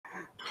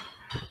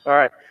All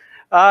right.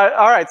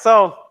 All right.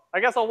 So I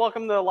guess I'll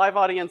welcome the live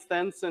audience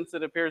then, since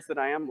it appears that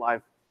I am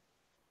live.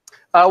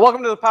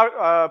 Welcome to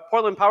the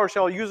Portland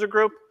PowerShell User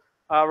Group.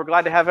 We're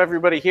glad to have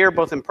everybody here,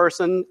 both in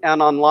person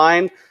and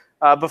online.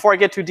 Before I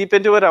get too deep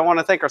into it, I want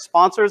to thank our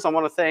sponsors. I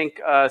want to thank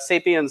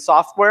Sapien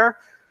Software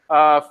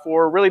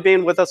for really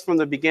being with us from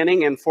the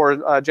beginning and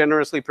for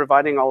generously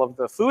providing all of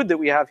the food that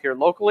we have here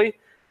locally.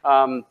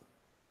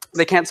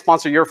 They can't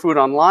sponsor your food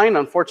online,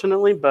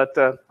 unfortunately, but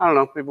I don't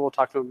know, maybe we'll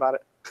talk to them about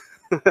it.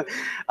 And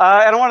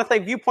I want to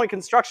thank Viewpoint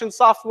Construction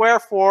Software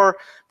for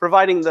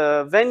providing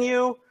the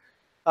venue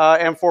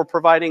and for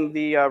providing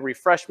the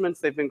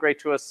refreshments. They've been great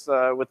to us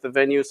with the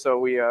venue, so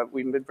we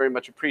very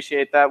much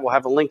appreciate that. We'll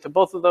have a link to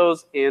both of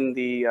those in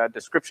the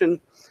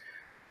description.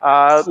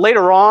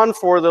 Later on,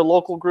 for the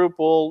local group,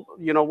 we'll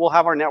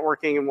have our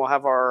networking and we'll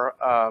have our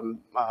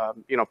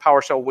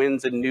PowerShell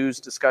wins and news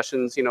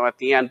discussions at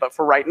the end. But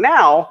for right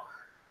now,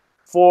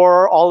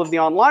 for all of the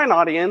online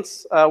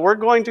audience, we're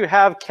going to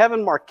have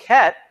Kevin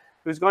Marquette,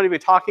 who's going to be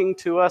talking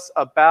to us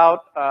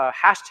about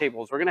hash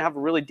tables. We're going to have a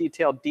really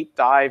detailed deep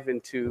dive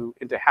into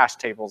hash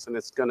tables, and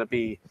it's going to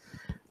be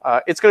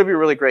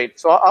really great.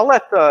 So I'll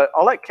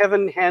let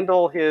Kevin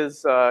handle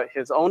his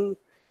own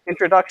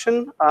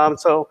introduction.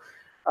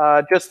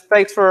 Just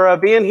thanks for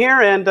being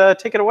here, and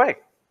take it away.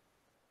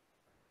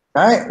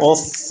 All right. Well,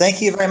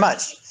 thank you very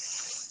much.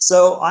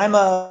 So I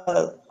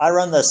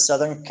run the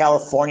Southern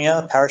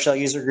California PowerShell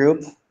User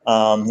Group.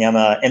 I'm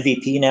a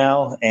MVP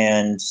now,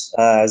 and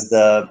as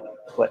the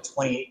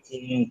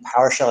 2018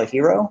 PowerShell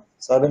hero.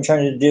 So I've been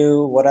trying to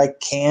do what I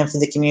can for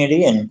the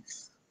community, and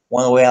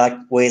one of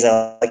the ways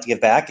I like to give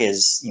back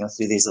is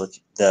through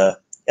the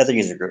other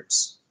user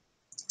groups.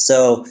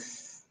 So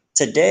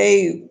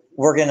today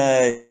we're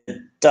gonna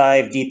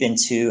dive deep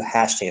into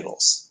hash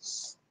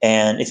tables,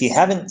 and if you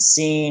haven't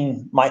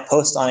seen my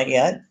post on it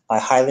yet, I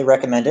highly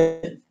recommend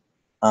it.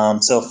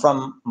 So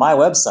from my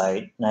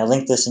website, and I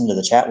linked this into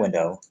the chat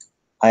window,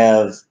 I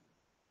have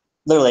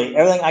literally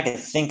everything I could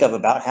think of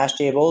about hash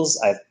tables.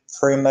 I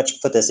pretty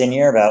much put this in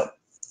here about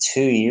 2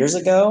 years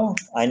ago.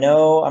 I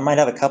know I might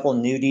have a couple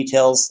new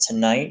details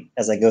tonight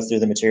as I go through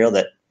the material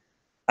that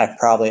I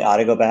probably ought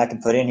to go back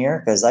and put in here,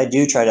 because I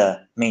do try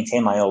to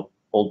maintain my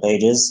old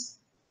pages.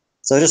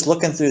 So just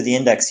looking through the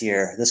index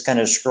here, this kind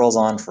of scrolls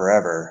on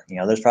forever.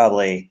 There's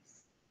probably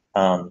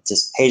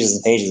just pages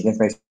and pages of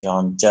information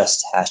on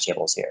just hash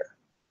tables here.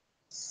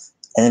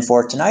 And then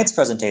for tonight's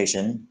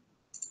presentation,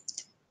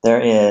 there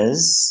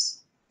is,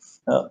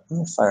 let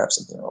me fire up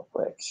something real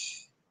quick.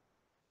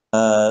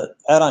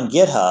 Out on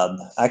GitHub,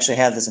 I actually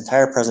have this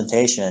entire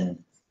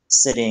presentation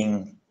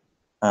sitting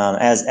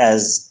as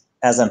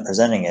I'm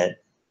presenting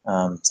it.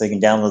 So you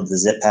can download the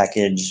zip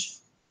package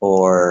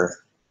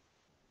or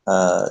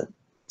follow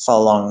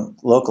along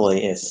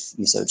locally if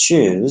you so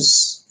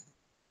choose.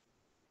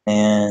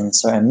 And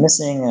so I'm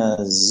missing a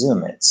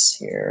Zoomit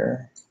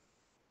here.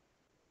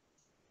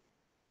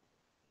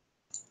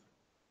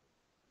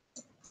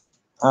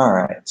 All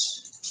right.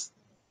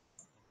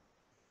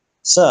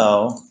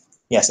 So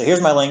yeah, so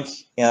here's my link,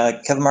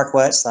 Kevin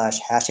Marquette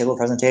 /hashtable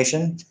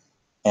presentation,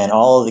 and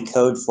all of the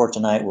code for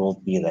tonight will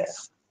be there.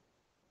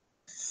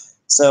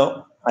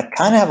 So I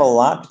kind of have a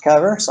lot to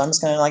cover, so I'm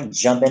just going to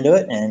jump into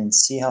it and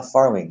see how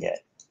far we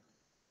get.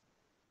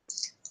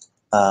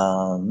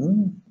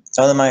 Some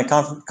of my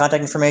contact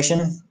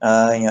information,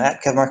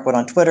 at Kevin Marquette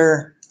on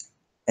Twitter,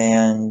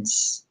 and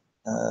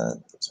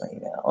what's my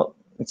email? Oh,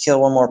 let me kill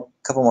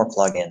couple more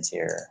plugins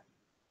here.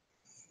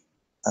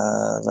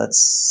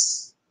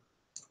 Let's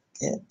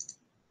get.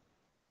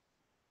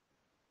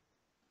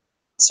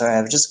 So I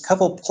have just a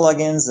couple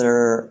plugins that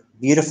are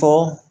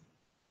beautiful,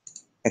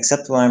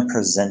 except when I'm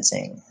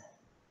presenting.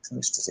 Let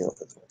me just deal with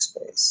the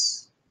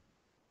workspace.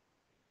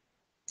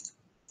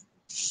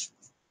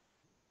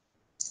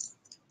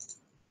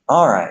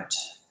 All right,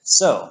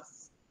 so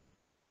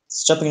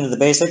jumping into the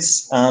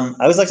basics. I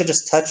always like to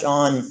just touch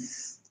on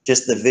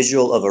just the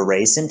visual of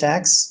array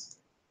syntax,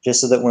 just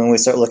so that when we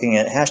start looking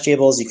at hash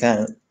tables, you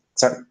kind of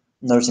start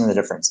noticing the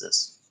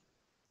differences.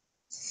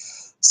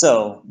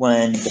 So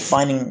when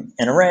defining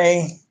an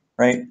array,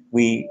 right,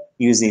 we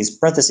use these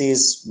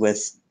parentheses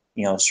with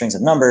strings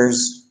of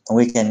numbers, and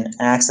we can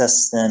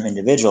access them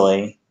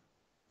individually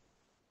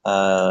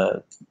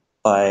by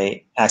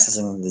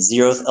accessing the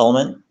 0th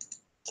element,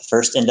 the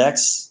first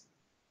index,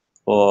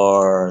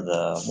 or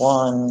the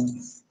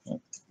 1.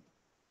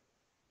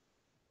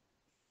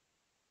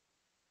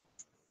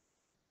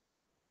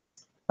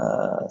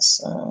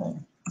 Sorry.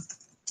 All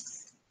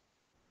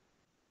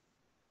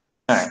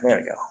right, there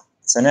we go.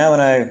 So now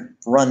when I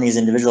run these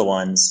individual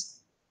ones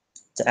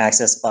to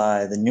access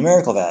by the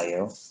numerical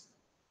value,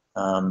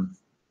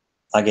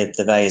 I get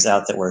the values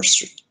out that were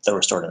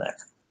stored in there.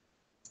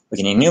 We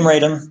can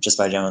enumerate them just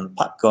by going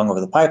over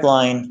the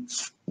pipeline,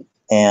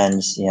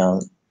 and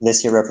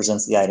this here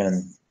represents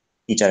the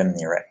each item in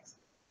the array.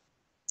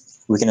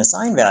 We can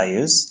assign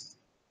values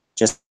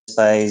just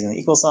by using the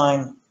equal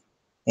sign,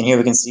 and here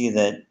we can see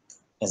that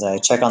as I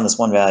check on this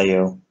one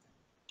value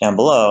down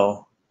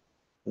below,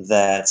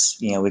 that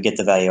we get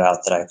the value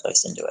out that I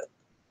placed into it.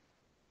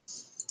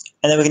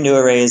 And then we can do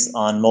arrays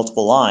on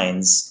multiple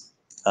lines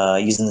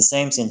using the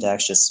same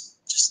syntax, just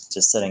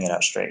setting it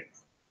out straight.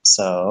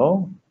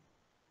 So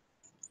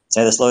let's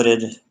have this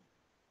loaded.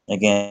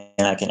 Again,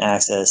 I can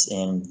access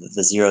in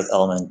the 0th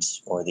element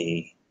or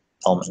the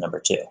element number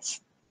 2.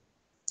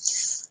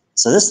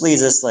 So this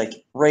leads us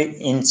like right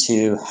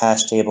into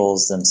hash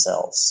tables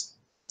themselves.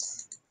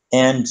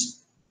 And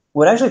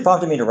what actually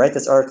prompted me to write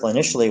this article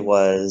initially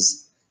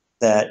was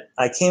that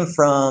I came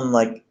from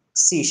like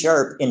C#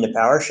 into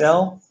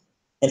PowerShell,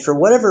 and for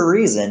whatever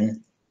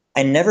reason,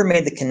 I never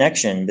made the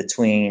connection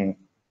between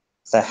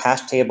the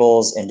hash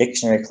tables and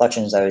dictionary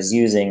collections I was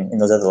using in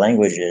those other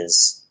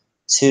languages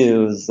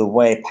to the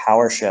way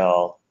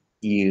PowerShell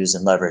used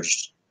and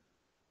leveraged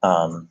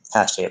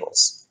hash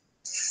tables.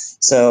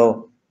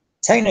 So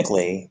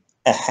technically,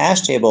 a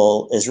hash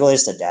table is really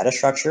just a data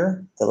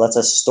structure that lets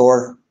us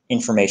store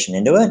information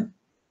into it,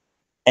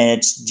 and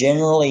it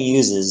generally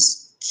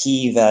uses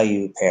key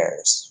value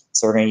pairs.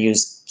 So we're going to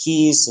use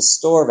keys to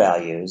store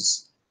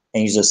values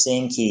and use those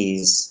same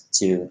keys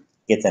to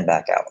get them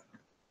back out.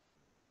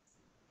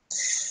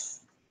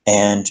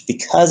 And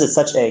because it's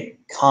such a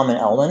common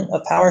element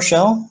of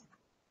PowerShell,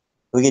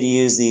 we get to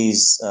use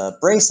these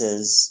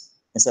braces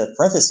instead of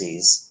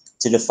parentheses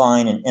to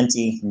define an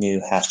empty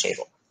new hash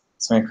table.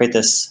 So I'm going to create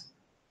this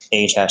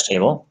age hash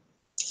table.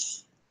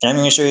 And I'm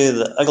going to show you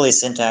the ugly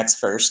syntax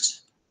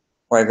first,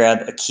 where I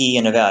grab a key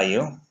and a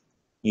value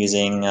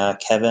using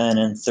Kevin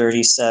and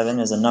 37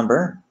 as a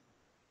number.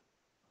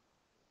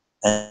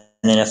 And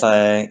then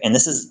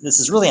this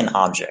is really an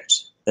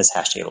object, this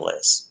hash table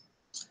is.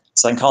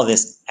 So I can call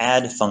this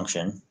add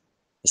function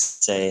to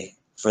say,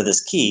 for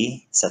this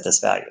key, set this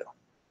value.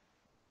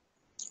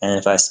 And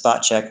if I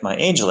spot check my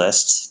age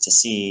list to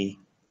see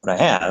what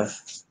I have,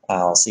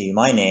 I'll see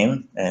my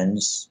name and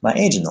my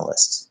age in the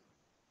list.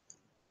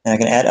 And I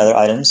can add other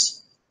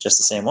items just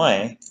the same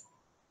way.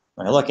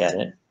 When I look at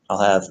it, I'll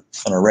have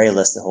an array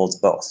list that holds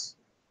both.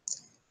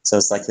 So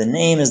it's like the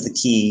name is the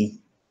key,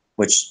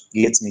 which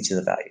gets me to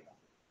the value.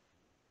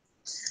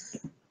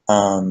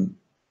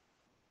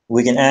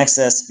 We can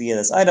access via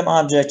this item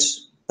object,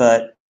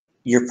 but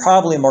you're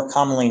probably more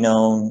commonly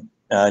known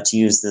to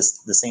use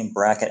the same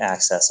bracket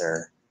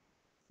accessor,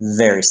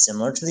 very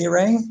similar to the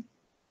array,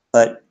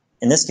 but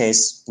in this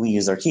case, we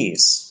use our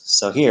keys.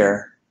 So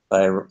here, if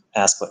I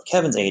ask what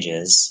Kevin's age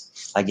is,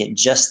 I get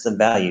just the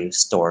value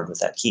stored with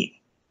that key.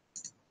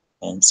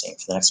 And same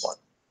for the next one.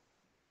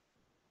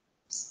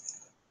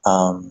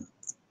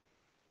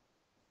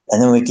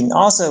 And then we can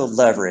also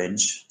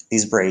leverage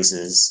these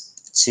braces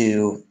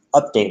to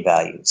update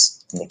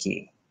values in the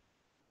key.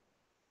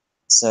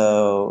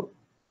 So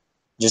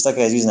just like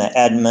I was using that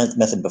add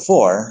method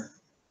before,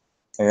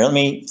 here, let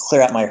me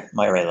clear out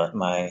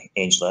my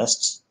age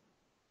list.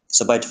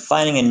 So by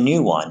defining a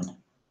new one,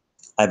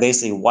 I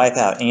basically wipe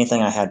out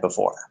anything I had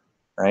before,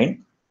 right?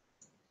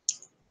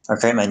 I'll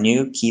create my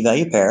new key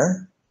value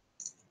pair,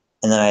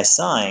 and then I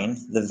assign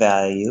the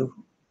value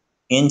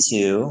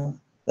into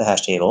the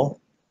hash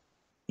table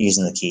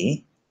using the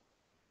key.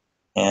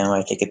 And when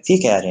I take a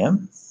peek at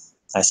him,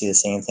 I see the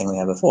same thing we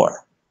had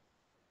before.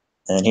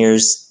 And then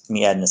here's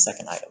me adding a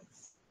second item.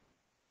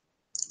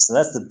 So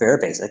that's the bare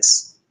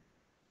basics.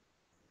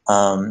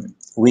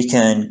 We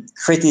can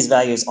create these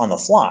values on the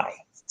fly.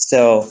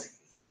 So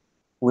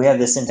we have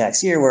this syntax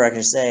here where I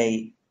can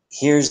say,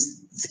 here's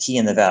the key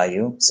and the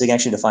value. So you can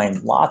actually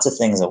define lots of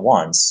things at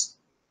once.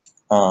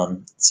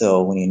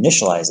 So when you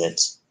initialize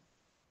it,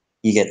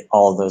 you get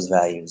all of those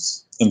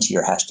values into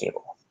your hash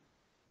table.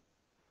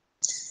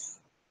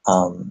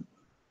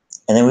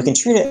 And then we can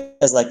treat it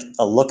as like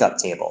a lookup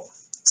table.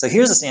 So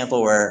here's a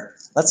sample where,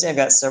 let's say I've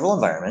got several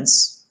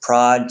environments,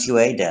 prod,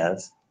 QA,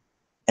 dev,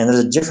 and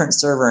there's a different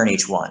server in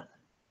each one.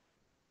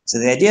 So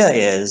the idea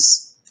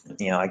is,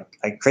 I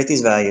create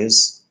these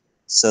values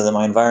so that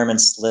my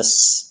environments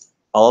lists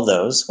all of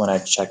those when I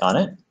check on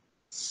it.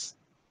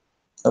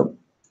 Oh,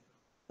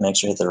 make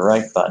sure you hit the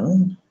right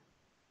button.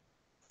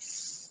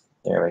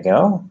 There we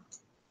go.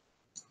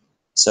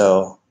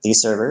 So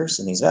these servers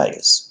and these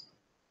values.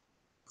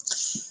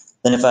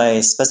 Then if I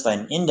specify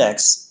an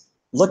index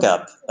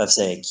lookup of,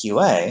 say,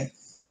 QA,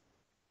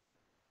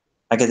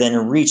 I could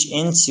then reach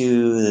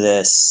into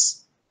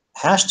this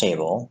hash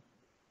table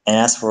and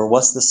ask for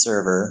what's the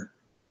server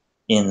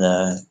in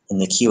the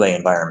QA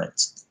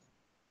environment.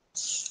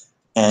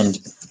 And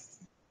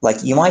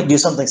like you might do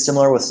something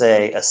similar with,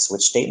 say, a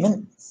switch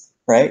statement,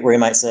 right? Where you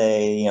might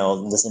say,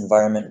 this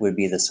environment would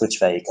be the switch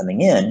value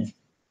coming in,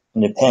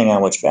 and depending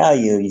on which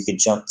value, you could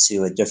jump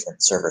to a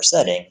different server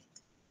setting.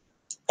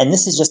 And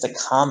this is just a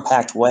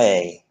compact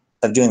way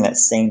of doing that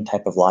same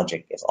type of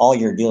logic if all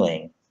you're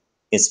doing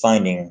is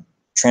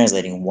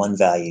translating one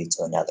value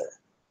to another.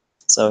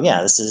 So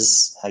yeah, this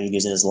is how you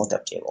use it as a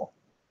lookup table.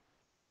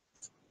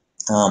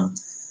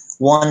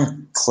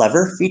 One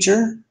clever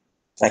feature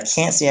that I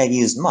can't say I've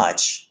used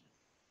much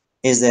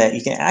is that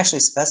you can actually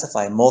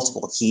specify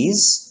multiple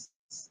keys,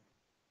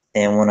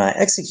 and when I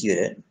execute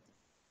it,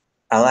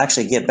 I'll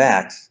actually get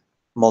back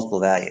multiple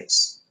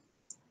values.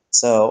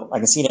 So I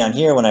can see down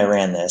here when I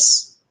ran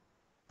this,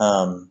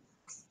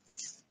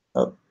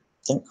 Oh,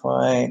 didn't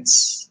quite.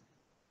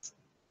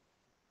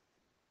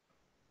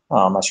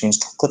 Oh, my screen's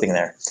clipping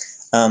there.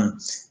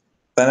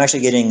 But I'm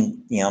actually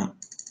getting,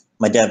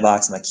 my dev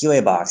box and my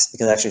QA box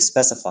because I actually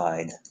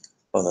specified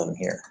both of them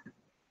here.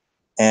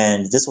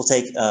 And this will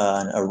take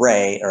an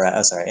array, or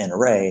an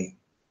array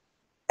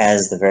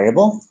as the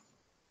variable.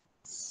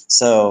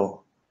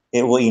 So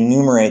it will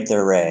enumerate the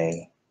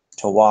array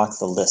to walk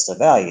the list of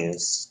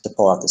values to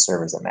pull out the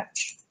servers that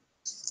match.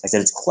 Like I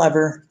said, it's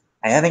clever.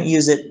 I haven't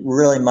used it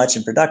really much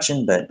in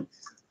production, but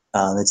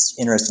it's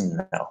interesting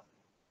to know.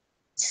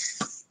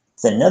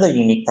 Then another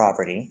unique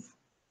property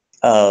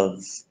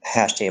of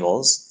hash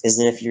tables is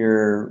that if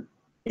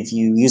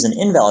you use an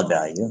invalid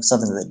value,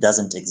 something that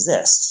doesn't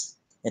exist,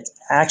 it's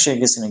actually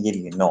just going to give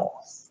you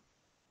null.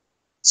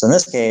 So in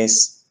this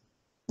case,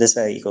 this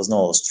value equals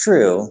null is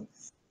true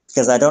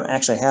because I don't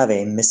actually have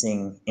a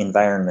missing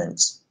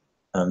environment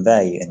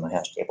value in my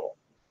hash table.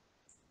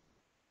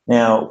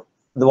 Now,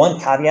 the one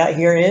caveat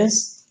here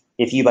is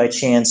if you by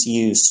chance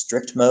use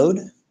strict mode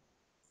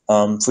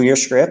for your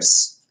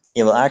scripts,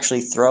 it will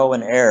actually throw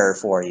an error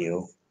for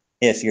you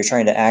if you're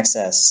trying to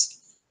access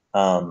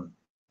an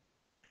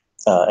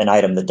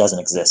item that doesn't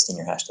exist in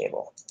your hash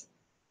table.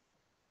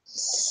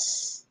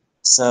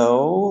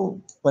 So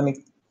let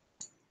me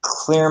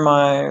clear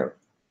my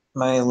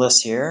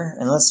list here,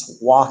 and let's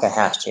walk a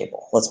hash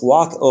table. Let's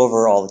walk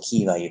over all the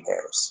key value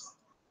pairs.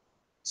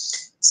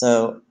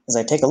 So as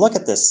I take a look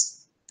at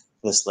this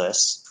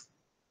list,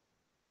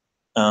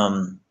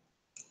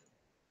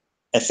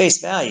 at face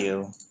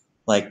value,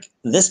 like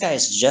this guy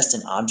is just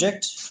an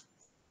object,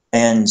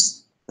 and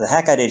the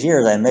hack I did here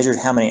is I measured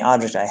how many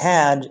objects I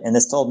had, and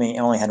this told me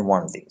I only had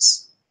one of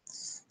these.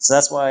 So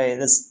that's why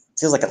this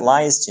feels like it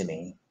lies to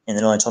me, and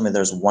it only told me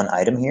there's one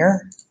item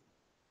here.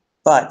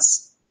 But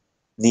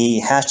the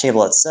hash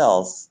table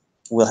itself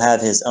will have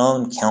his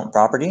own count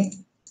property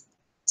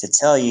to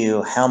tell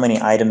you how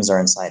many items are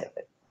inside of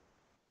it.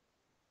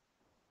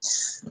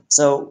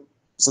 So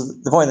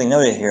the important thing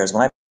noted here is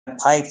when I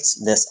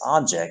piped this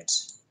object,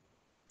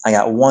 I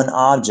got one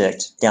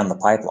object down the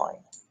pipeline.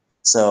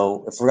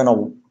 So if we're going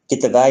to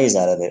get the values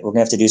out of it, we're going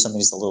to have to do something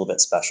just a little bit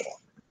special.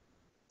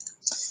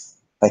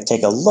 If I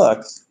take a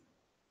look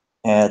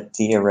at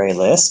the array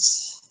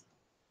list,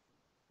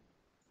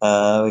 we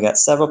got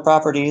several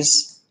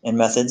properties and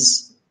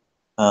methods.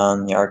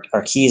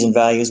 Our keys and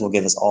values will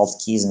give us all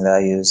the keys and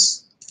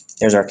values.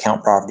 There's our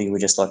count property we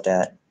just looked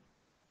at.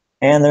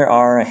 And there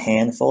are a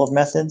handful of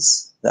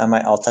methods that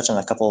I'll touch on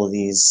a couple of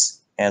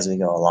these as we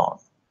go along.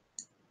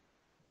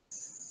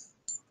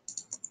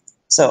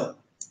 So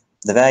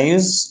the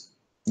values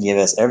give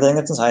us everything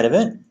that's inside of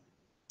it.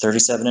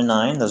 37 and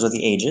 9, those are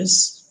the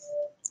ages.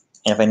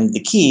 And if I need the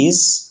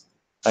keys,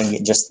 I can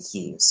get just the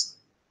keys.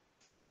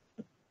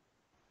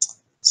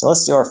 So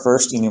let's do our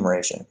first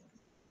enumeration.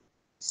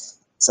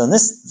 So in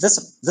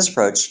this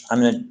approach,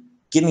 I'm going to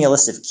give me a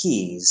list of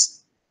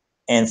keys,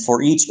 and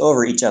for each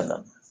of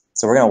them.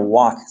 So we're going to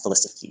walk the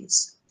list of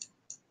keys.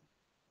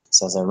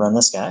 So as I run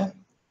this guy,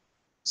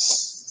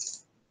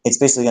 it's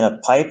basically going to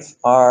pipe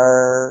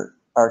our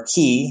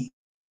key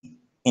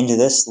into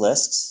this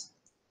list,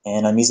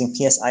 and I'm using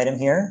PS item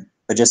here,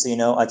 but just so you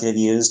know, I could have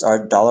used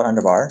our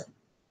 $underbar.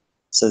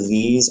 So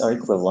these are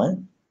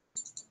equivalent.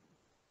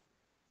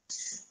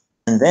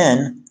 And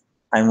then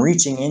I'm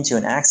reaching into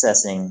and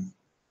accessing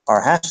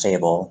our hash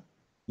table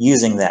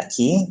using that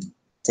key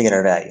to get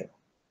our value.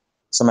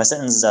 So my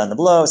sentence down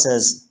below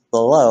says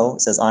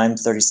I'm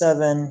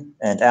 37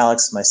 and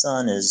Alex, my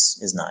son,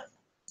 is 9.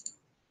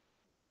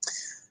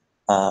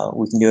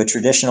 We can do a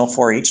traditional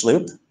for each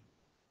loop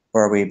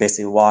where we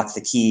basically walk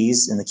the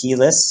keys in the key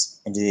list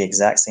and do the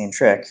exact same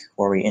trick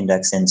where we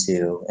index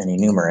into and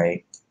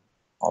enumerate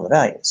all the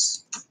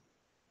values.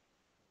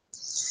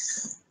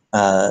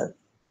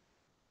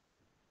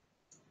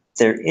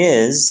 There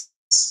is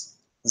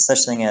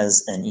such thing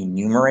as an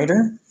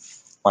enumerator,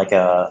 like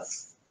a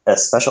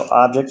special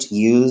object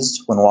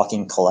used when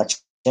walking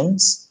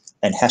collections,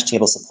 and hash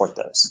tables support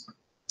those.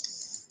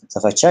 So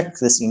if I check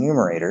this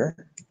enumerator,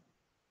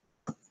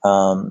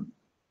 the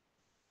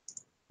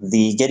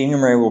get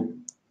enumerator will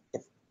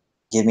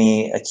give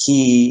me a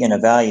key and a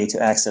value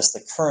to access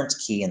the current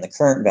key and the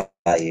current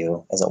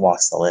value as it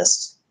walks the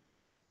list.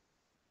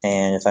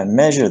 And if I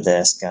measure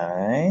this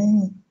guy,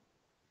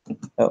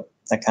 oh,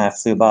 that kind of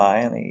flew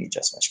by. Let me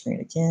adjust my screen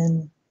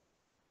again.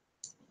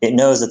 It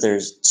knows that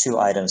there's 2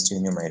 items to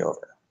enumerate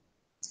over.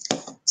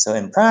 So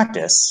in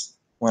practice,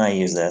 when I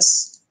use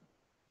this,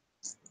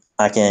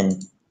 I can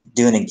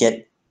do a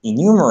get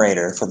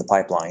enumerator for the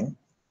pipeline.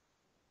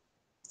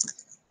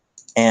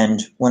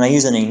 And when I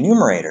use an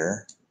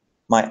enumerator,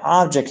 my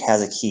object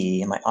has a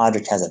key and my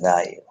object has a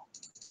value.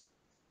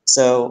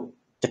 So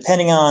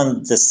depending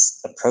on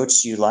this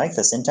approach you like,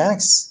 the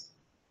syntax,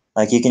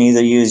 like you can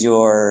either use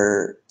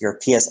your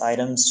PS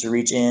items to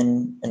reach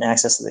in and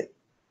access the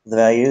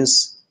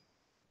values,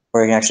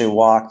 or you can actually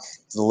walk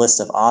the list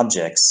of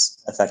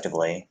objects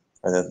effectively,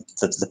 or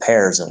the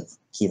pairs of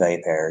key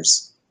value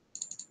pairs,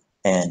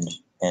 and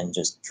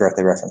just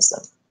directly reference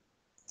them.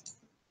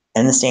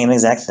 And the same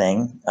exact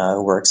thing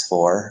works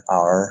for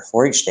our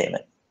for each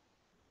statement.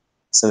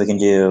 So we can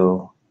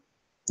do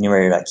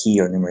numerator.key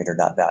or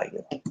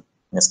numerator.value in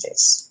this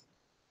case.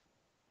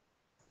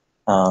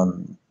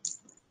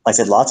 Like I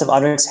said, lots of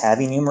objects have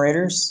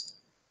enumerators.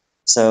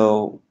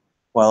 So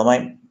while it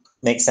might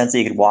make sense that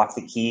you could walk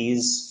the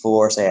keys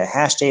for, say, a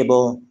hash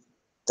table,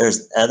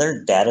 there's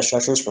other data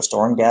structures for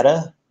storing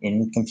data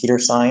in computer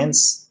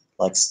science,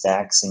 like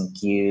stacks and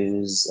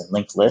queues and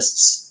linked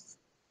lists,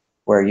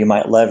 where you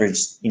might leverage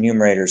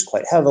enumerators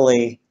quite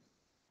heavily.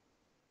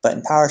 But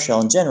in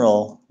PowerShell in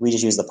general, we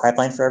just use the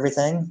pipeline for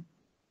everything.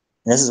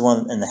 And this is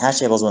and the hash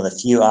table is one of the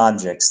few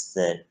objects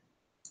that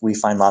we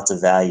find lots of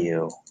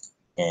value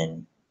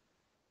in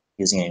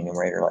using an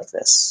enumerator like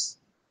this.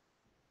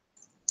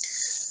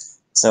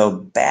 So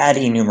bad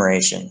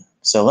enumeration.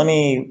 So let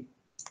me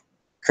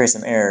create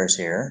some errors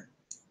here.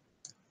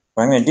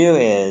 What I'm going to do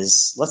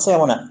is, let's say I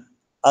want to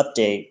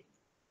update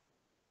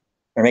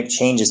or make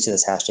changes to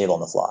this hash table on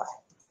the fly.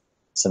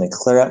 So let me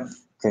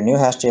create a new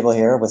hash table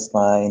here with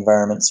my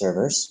environment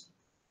servers.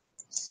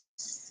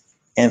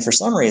 And for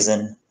some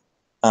reason,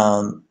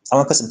 I'm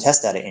going to put some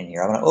test data in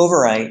here. I'm going to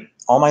overwrite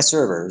all my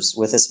servers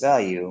with this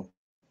value,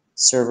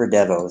 server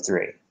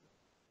dev03.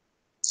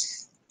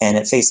 And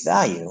at face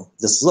value,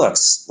 this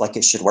looks like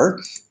it should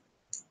work.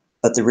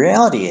 But the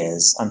reality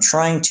is I'm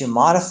trying to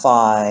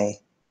modify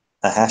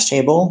a hash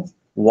table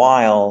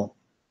while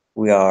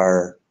we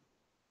are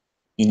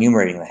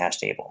enumerating the hash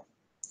table.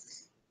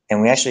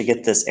 And we actually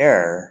get this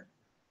error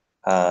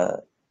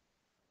that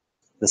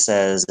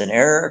says an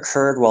error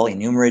occurred while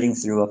enumerating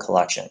through a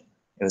collection.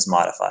 It was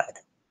modified.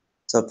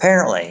 So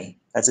apparently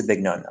that's a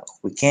big no-no.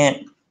 We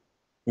can't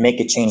make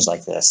a change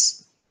like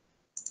this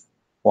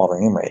while we're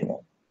enumerating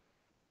it.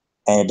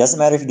 And it doesn't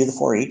matter if you do the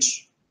for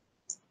each,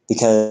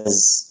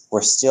 because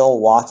we're still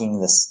walking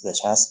this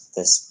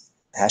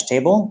hash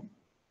table,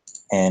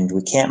 and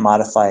we can't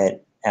modify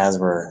it as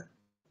we're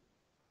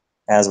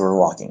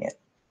walking it.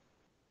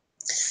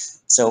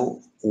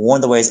 So one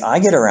of the ways I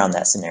get around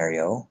that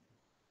scenario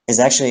is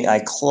actually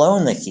I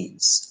clone the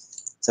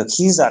keys. So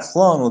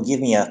keys.clone will give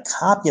me a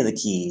copy of the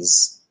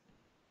keys,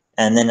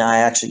 and then I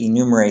actually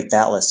enumerate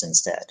that list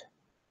instead.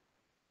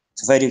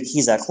 So if I do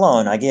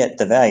keys.clone, I get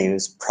the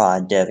values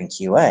prod, dev, and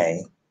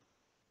QA.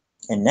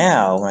 And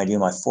now when I do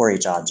my for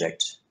each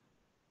object,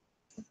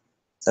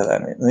 so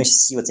let me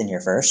see what's in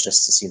here first,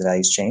 just to see the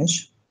values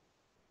change.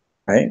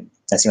 Right?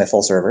 I see my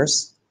full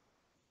servers.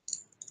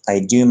 I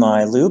do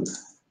my loop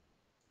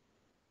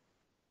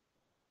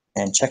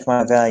and check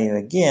my value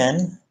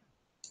again.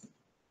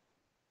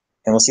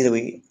 And we'll see that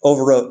we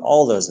overwrote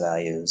all those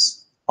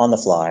values on the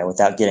fly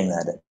without getting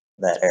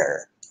that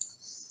error.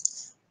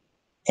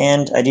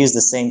 And I'd use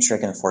the same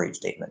trick in the for each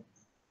statement.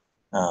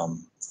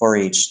 For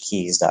each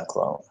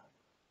keys.clone.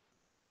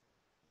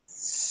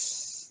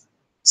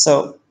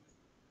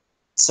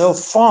 So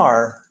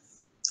far,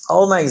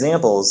 all of my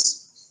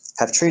examples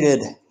have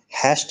treated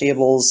hash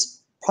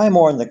tables probably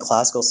more in the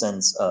classical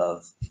sense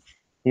of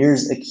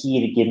here's a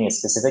key to give me a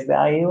specific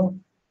value.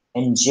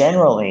 And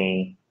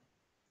generally,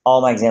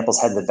 all my examples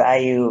had the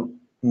value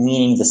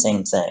meaning the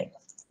same thing.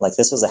 Like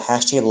this was a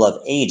hash table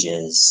of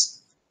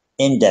ages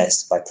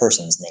indexed by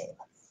person's name.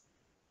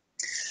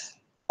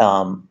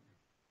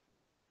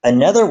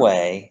 Another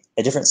way,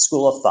 a different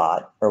school of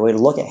thought, or a way to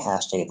look at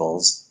hash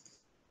tables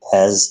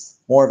as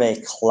more of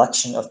a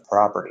collection of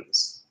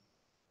properties,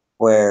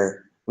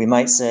 where we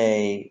might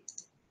say,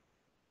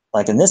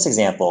 like in this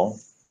example,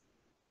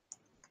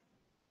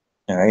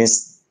 all right,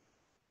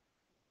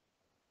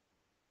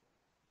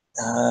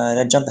 did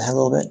I jump ahead a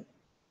little bit?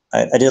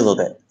 I did a little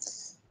bit.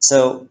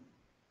 So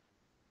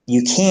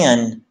you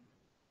can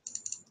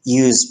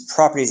use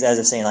properties as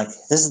if saying, like,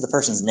 this is the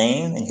person's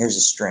name, and here's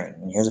a string,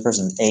 and here's the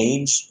person's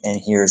age,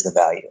 and here's the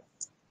value.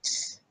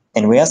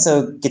 And we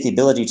also get the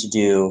ability to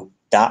do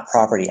dot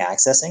property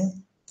accessing.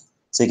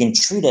 So you can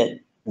treat it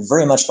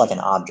very much like an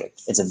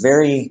object. It's a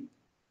very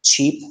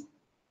cheap,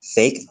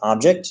 fake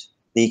object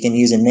that you can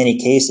use in many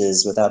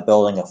cases without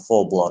building a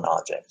full-blown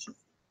object.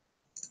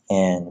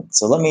 And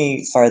so let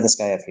me fire this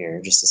guy up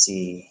here just to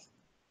see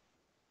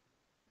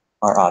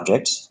our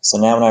object. So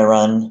now when I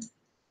run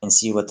and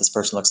see what this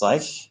person looks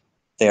like,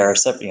 they are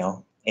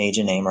separate, age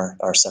and name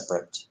are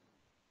separate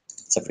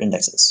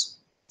indexes.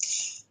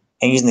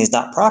 And using these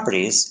dot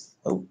properties,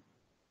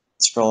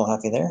 scroll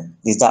halfway there,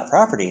 these dot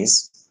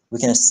properties, we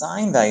can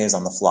assign values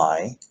on the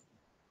fly.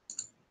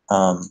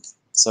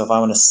 So if I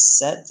want to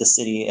set the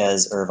city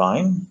as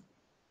Irvine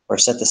or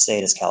set the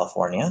state as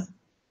California,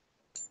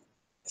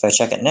 if I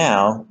check it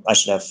now, I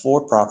should have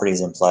 4 properties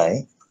in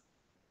play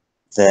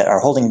that are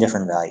holding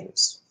different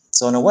values.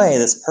 So in a way,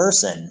 this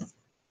person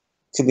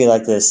could be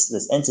like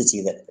this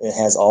entity that it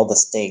has all the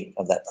state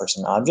of that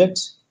person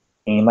object,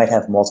 and you might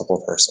have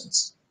multiple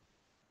persons.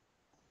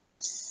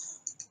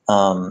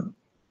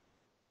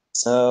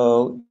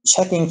 So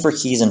checking for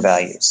keys and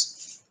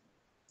values.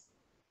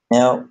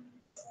 Now,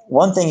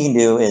 one thing you can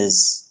do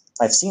is,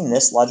 I've seen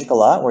this logic a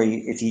lot, where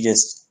you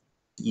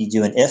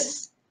do an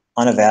if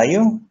on a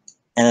value,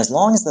 and as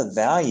long as the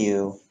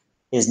value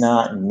is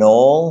not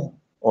null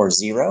or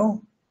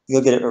 0,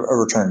 you'll get a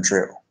return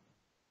true.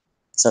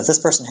 So if this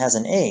person has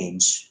an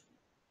age,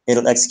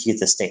 it'll execute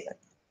this statement.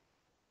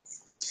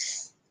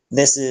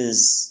 This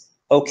is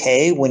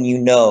okay when you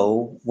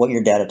know what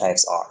your data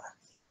types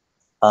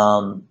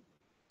are.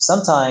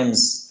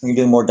 Sometimes when you're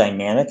doing more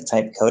dynamic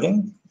type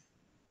coding,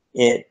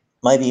 it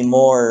might be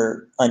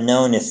more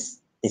unknown if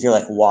you're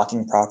like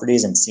walking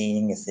properties and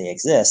seeing if they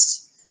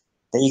exist,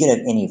 that you can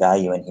have any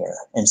value in here.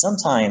 And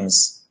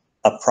sometimes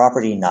a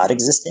property not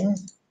existing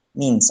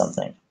means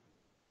something.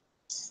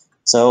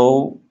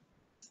 So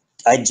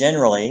I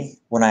generally,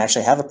 when I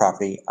actually have a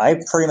property,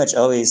 I pretty much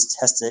always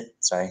test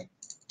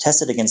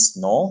it against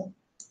null.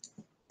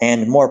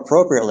 And more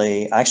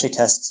appropriately, I actually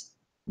test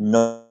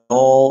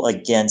null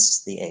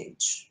against the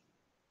age.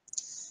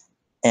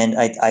 And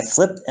I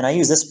flip and I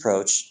use this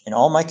approach in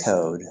all my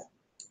code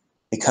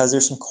because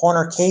there's some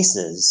corner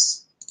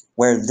cases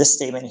where this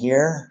statement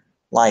here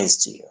lies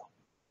to you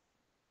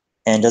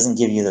and doesn't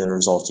give you the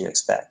result you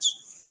expect.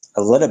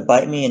 I've let it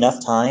bite me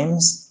enough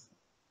times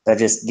that I've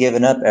just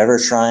given up ever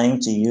trying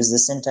to use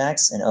this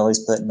syntax and always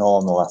put null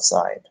on the left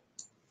side.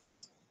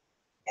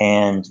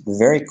 And the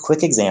very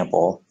quick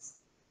example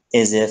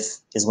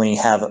is when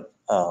you have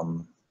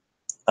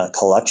a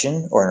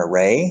collection or an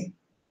array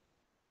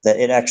that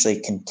it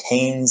actually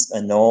contains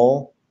a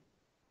null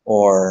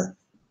or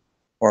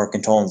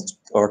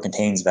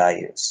contains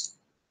values,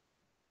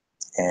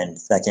 and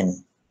it's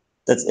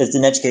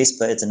an edge case,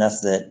 but it's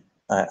enough that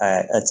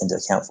I tend to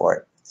account for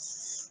it.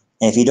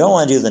 And if you don't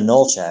want to do the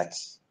null check,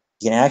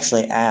 you can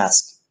actually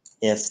ask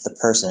if the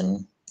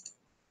person,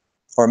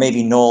 or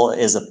maybe null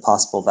is a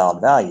possible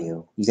valid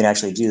value. You can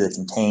actually do the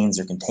contains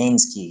or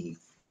contains key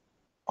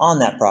on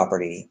that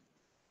property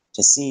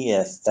to see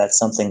if that's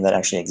something that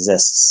actually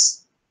exists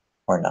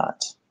or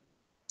not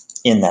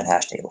in that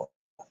hash table.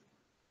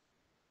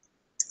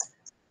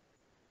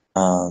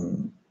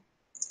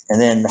 And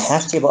then the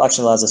hash table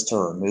actually allows us to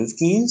remove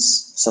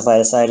keys. So if I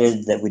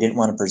decided that we didn't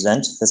want to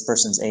present this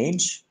person's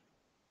age,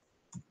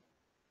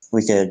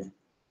 we could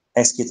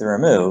execute the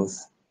remove,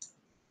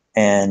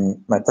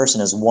 and my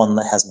person is one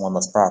that has one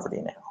less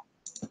property now.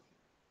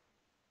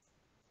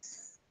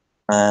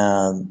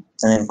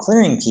 And then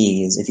clearing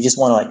keys, if you just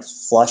want to like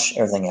flush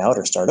everything out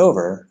or start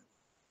over,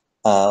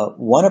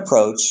 one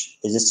approach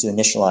is just to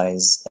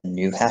initialize a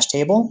new hash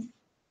table.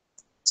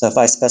 So if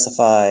I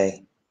specify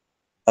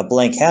a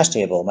blank hash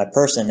table, my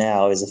person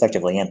now is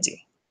effectively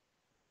empty.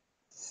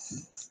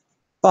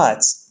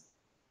 But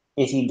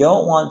if you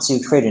don't want to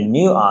create a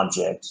new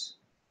object,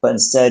 but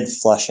instead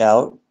flush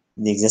out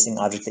the existing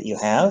object that you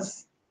have,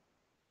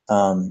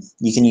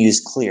 you can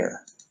use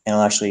clear, and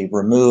it'll actually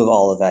remove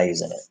all the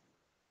values in it.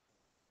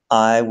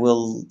 I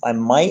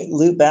might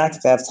loop back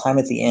if I have time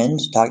at the end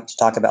to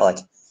talk about like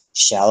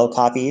shallow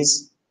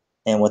copies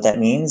and what that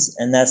means.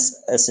 And that's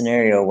a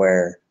scenario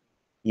where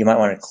you might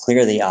want to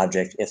clear the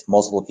object if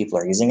multiple people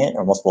are using it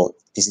or multiple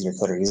pieces of your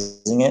code are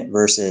using it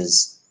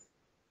versus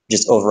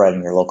just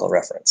overriding your local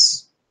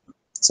reference.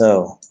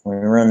 So when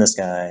we run this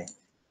guy,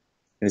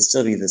 it would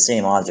still be the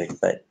same object,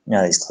 but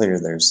now that he's clear,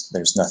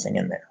 there's nothing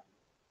in there.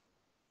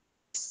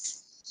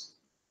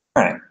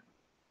 All right,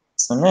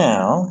 so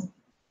now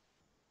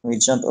we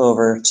jump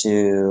over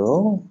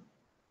to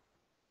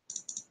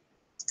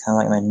kind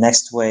of like my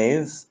next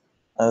wave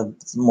of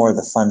more of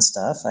the fun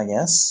stuff, I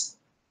guess.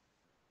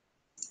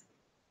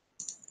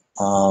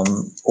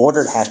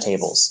 Ordered hash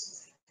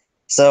tables.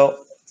 So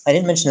I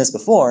didn't mention this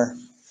before,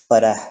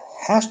 but a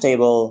hash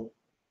table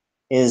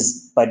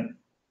is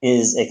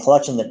a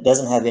collection that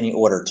doesn't have any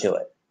order to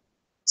it.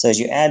 So as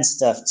you add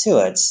stuff to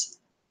it,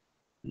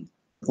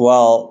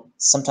 well,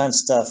 sometimes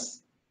stuff,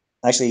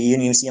 actually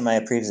you see in my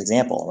previous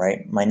example,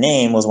 right? My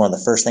name was one of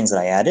the first things that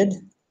I added,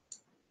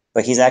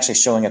 but he's actually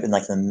showing up in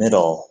like the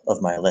middle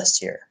of my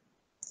list here.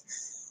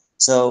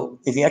 So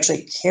if you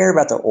actually care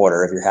about the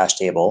order of your hash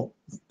table,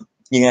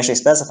 you can actually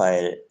specify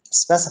it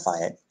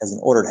as an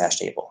ordered hash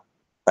table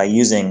by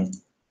using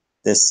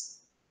this,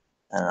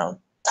 I don't know,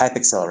 type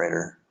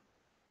accelerator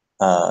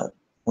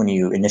when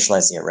you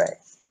initialize the array.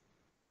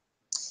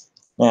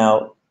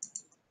 Now,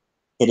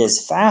 it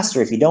is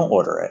faster if you don't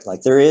order it.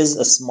 Like there is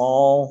a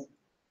small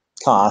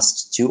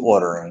cost to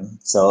ordering.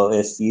 So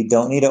if you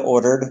don't need it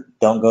ordered,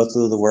 don't go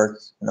through the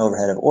work and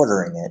overhead of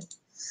ordering it.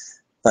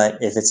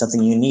 But if it's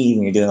something you need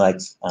when you're doing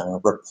like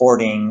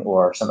reporting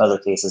or some other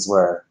cases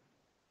where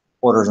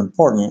order is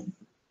important,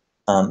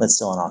 it's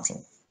still an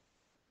option.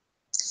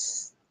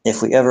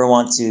 If we ever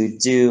want to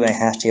do a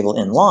hash table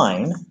in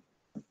line,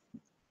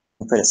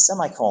 we put a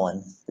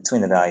semicolon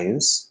between the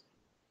values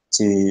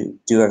to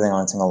do everything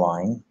on a single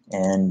line.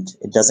 And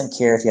it doesn't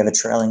care if you have a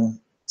trailing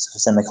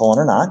semicolon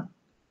or not,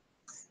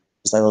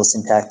 just like a little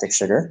syntactic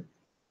sugar.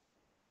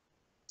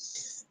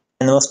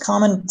 And the most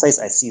common place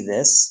I see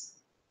this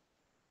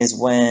is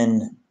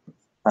when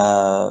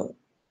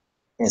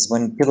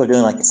people are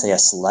doing like, say, a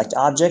select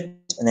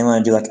object, and they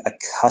want to do like a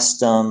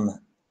custom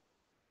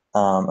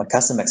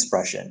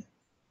expression.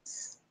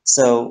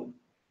 So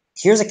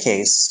here's a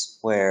case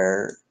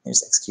where, let me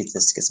just execute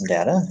this to get some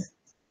data,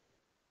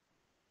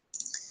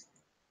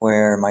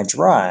 where my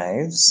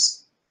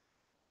drives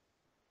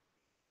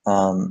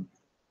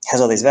has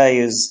all these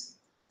values,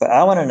 but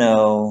I want to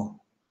know,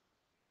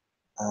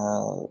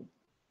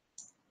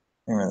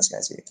 remember this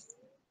guy's here.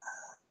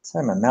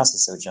 Sorry, my mouse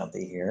is so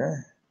jumpy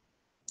here.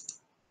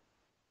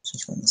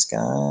 Just run this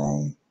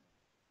guy.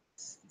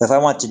 But if I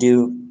want to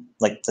do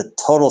like the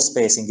total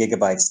space in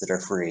gigabytes that are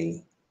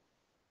free,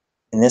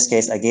 in this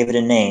case, I gave it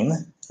a name.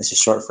 This is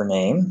short for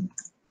name.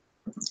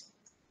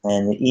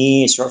 And the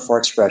E is short for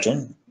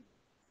expression.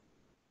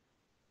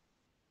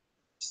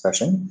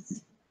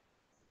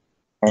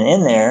 And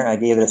in there, I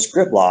gave it a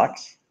script block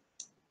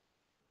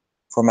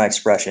for my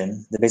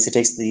expression that basically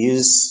takes the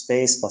used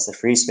space plus the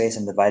free space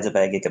and divides it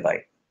by a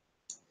gigabyte.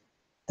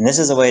 And this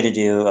is a way to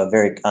do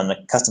on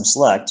a custom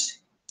select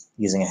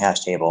using a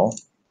hash table.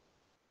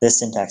 This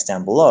syntax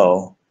down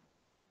below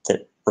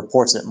that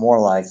reports it more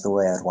like the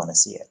way I'd want to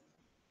see it.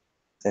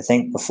 I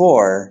think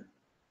before,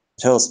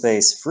 the total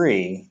space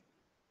free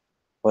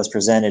was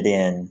presented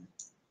in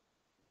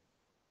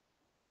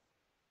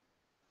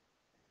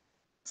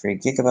free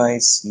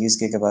gigabytes,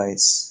 used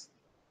gigabytes,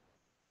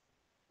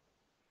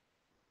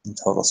 and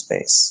total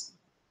space.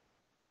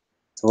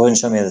 So it wouldn't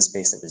show me the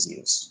space that was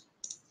used.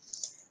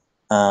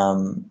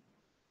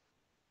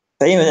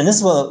 But even, and this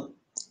is what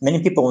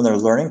many people, when they're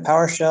learning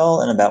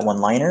PowerShell and about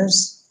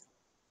one-liners,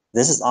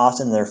 this is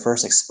often their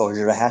first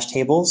exposure to hash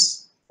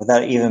tables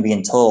without even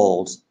being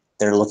told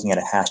they're looking at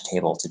a hash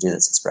table to do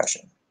this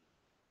expression.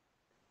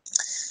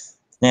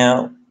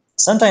 Now,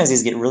 sometimes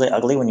these get really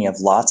ugly when you have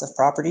lots of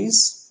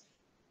properties.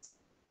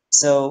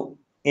 So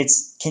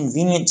it's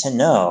convenient to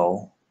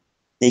know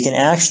that you can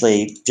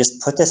actually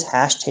just put this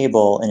hash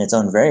table in its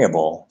own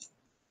variable,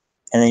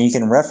 and then you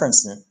can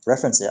reference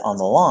it on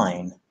the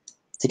line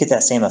to get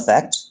that same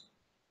effect.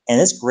 And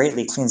this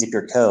greatly cleans up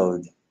your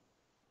code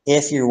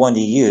if you're one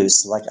to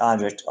use select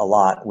object a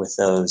lot with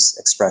those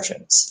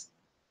expressions.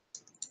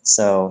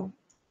 So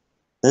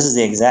this is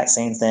the exact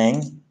same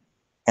thing.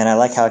 And I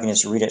like how I can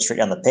just read it straight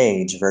down the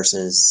page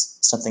versus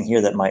something here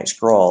that might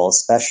scroll,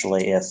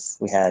 especially if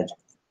we had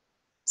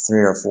 3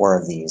 or 4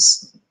 of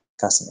these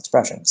custom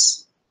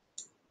expressions.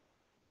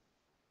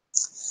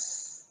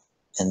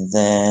 And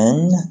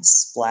then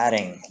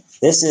splatting.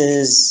 This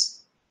is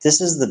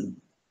the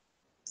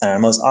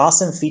most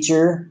awesome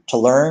feature to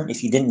learn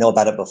if you didn't know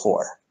about it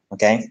before.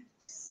 Okay,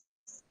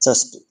 so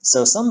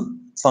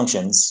some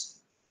functions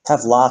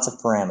have lots of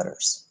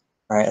parameters.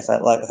 Right? If I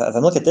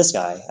look at this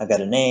guy, I've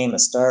got a name, a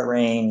start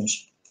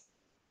range,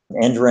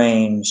 an end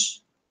range,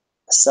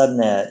 a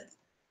subnet,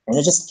 and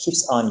it just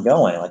keeps on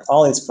going, like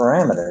all these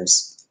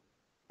parameters,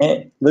 and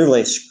it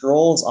literally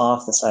scrolls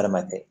off the side of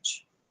my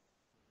page.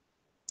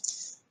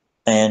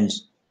 And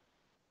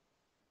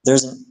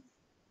there's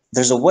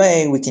a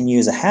way we can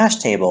use a hash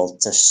table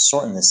to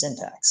shorten the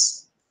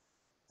syntax.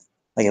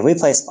 Like if we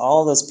place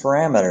all those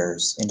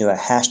parameters into a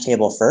hash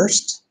table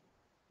first,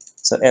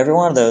 so every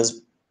one of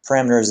those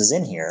parameters is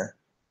in here,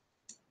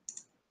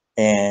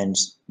 and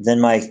then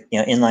my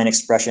inline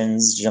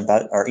expressions jump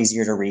out, are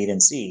easier to read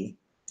and see,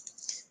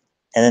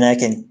 and then I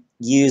can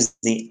use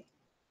the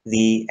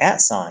 @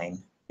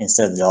 sign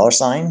instead of the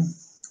 $sign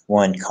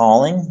when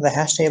calling the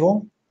hash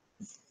table,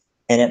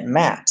 and it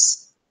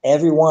maps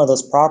every one of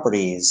those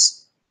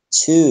properties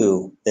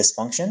to this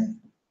function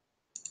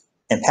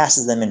and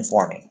passes them in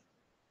for me.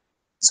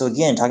 So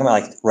again, talking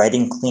about like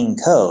writing clean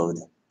code,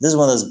 this is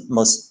one of those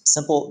most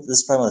simple, this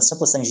is probably one of the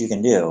simplest things you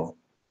can do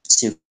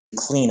to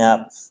clean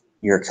up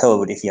your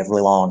code if you have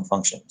really long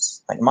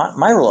functions. Like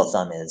my rule of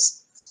thumb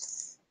is,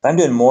 if I'm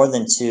doing more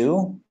than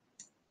 2,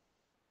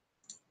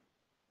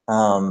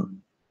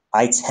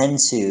 I tend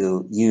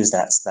to use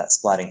that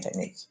splatting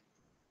technique.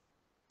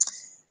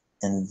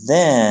 And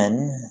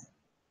then,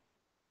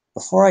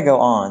 before I go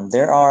on,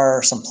 there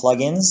are some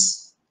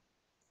plugins.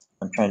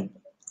 I'm trying to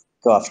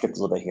go off script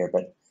a little bit here,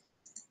 but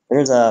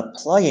there's a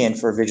plugin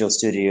for Visual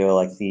Studio,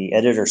 like the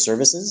editor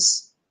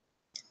services,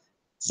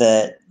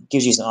 that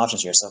gives you some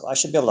options here. So I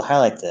should be able to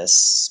highlight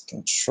this,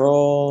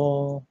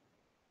 Control,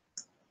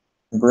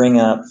 bring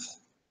up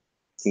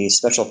the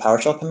special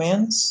PowerShell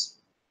commands,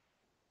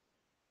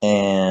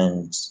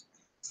 and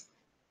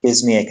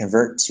gives me a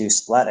convert to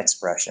splat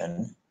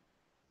expression.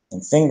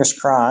 And fingers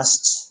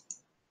crossed,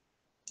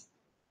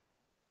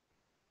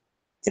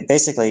 it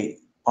basically,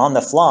 on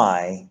the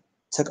fly,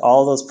 took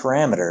all those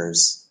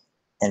parameters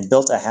and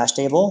built a hash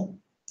table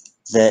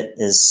that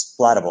is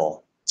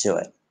splatable to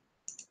it.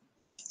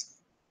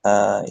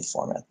 You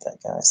format that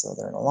guy so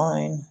they're in a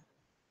line.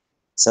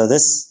 So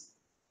this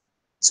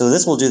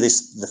will do the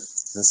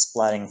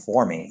splatting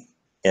for me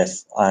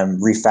if I'm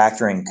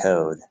refactoring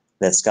code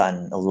that's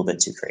gotten a little bit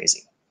too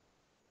crazy.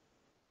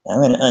 Now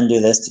I'm going to undo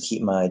this to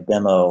keep my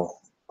demo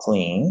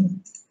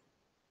clean.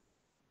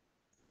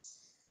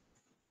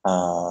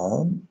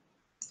 And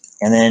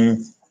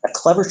then a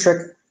clever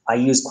trick I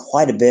use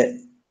quite a bit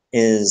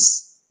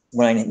is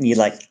when I need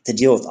to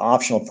deal with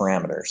optional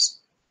parameters,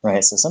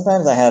 right? So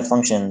sometimes I have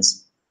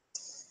functions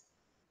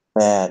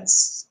that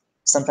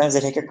sometimes they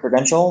take a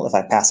credential if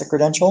I pass a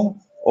credential,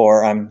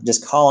 or I'm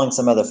just calling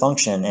some other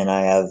function and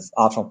I have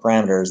optional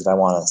parameters that I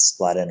want to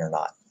splat in or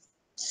not.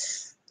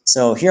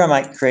 So here I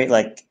might create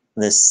like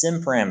the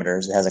sim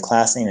parameters, it has a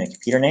class name and a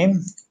computer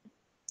name.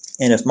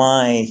 And if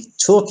my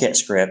toolkit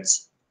script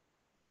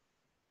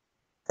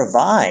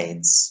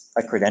provides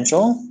a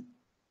credential,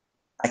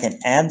 I can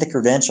add the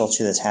credential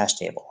to this hash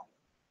table.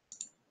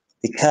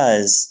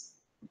 Because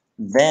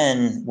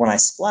then when I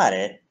splat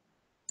it,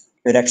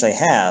 it would actually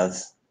have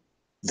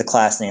the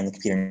class name, the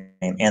computer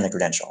name, and the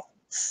credential.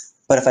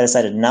 But if I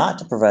decided not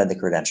to provide the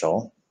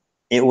credential,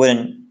 it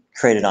wouldn't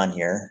create it on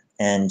here,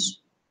 and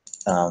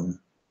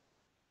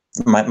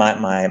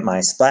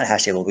my splat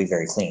hash table will be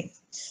very clean.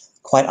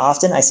 Quite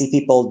often, I see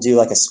people do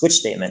like a switch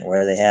statement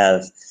where they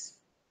have,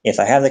 if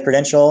I have the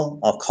credential,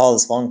 I'll call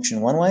this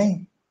function one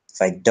way.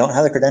 If I don't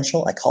have the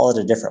credential, I call it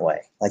a different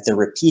way. Like they're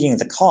repeating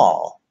the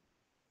call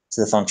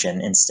to the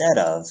function instead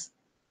of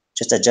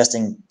just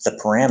adjusting the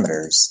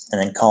parameters and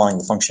then calling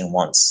the function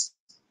once.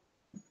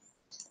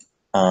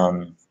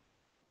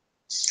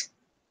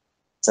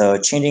 So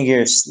changing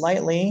gears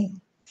slightly,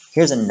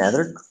 here's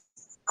another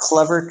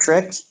clever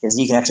trick, is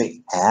you can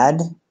actually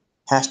add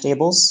hash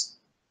tables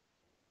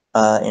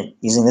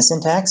using this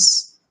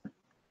syntax.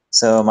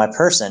 So my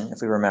person,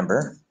 if we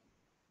remember,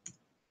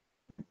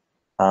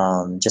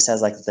 just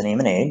has like the name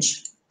and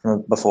age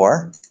from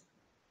before.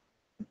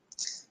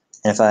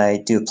 And if I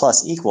do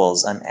plus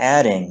equals, I'm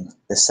adding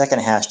the second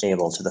hash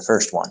table to the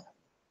first one.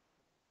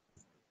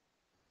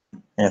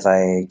 And if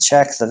I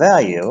check the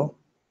value,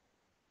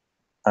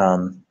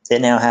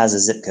 it now has a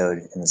zip code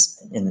in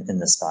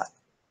this spot.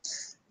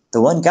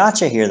 The one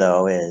gotcha here,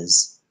 though,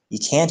 is you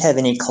can't have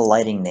any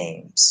colliding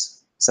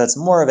names. So it's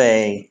more of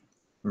a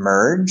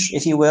merge,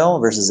 if you will,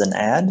 versus an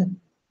add.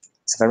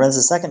 So if I run this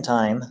a second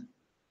time,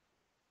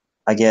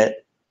 I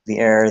get the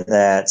error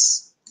that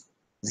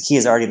the key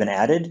has already been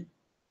added,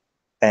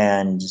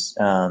 and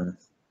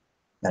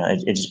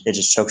it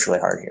just chokes really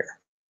hard here.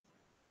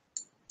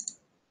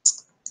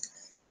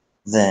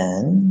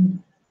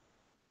 Then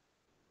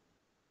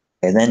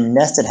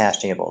nested hash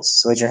tables.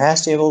 So as your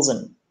hash tables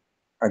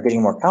are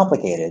getting more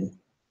complicated,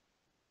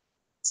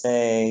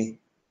 say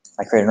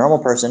I create a normal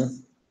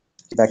person,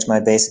 get back to my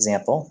base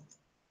example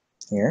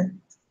here,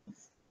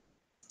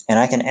 and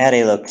I can add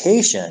a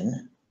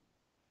location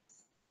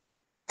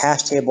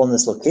hash table in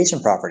this location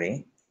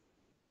property,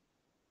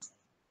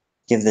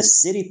 give the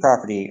city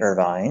property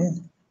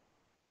Irvine,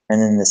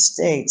 and then the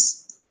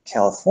states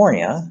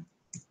California.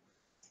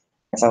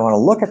 If I want to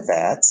look at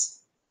that,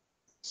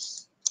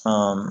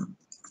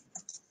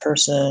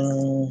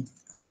 person,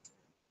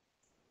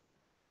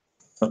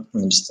 let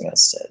me just think I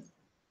said,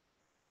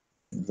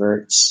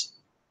 convert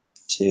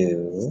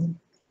to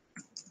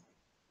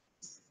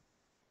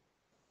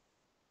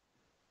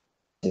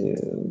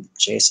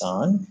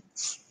JSON.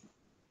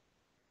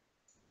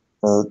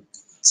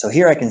 So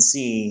here I can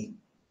see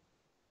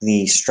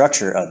the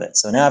structure of it.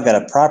 So now I've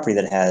got a property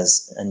that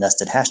has a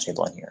nested hash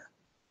table in here.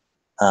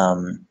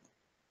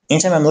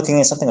 Anytime I'm looking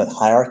at something with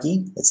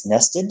hierarchy that's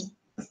nested,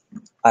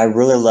 I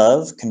really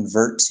love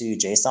convert to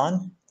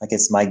JSON. Like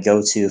it's my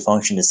go-to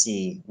function to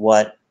see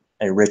what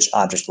a rich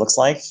object looks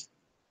like.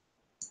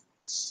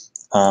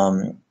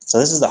 So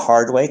this is the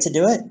hard way to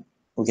do it.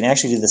 We can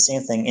actually do the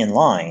same thing in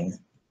line,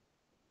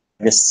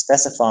 just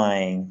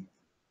specifying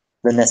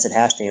the nested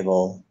hash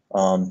table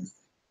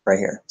right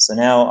here. So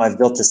now I've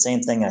built the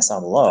same thing I saw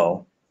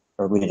below,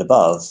 or we did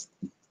above,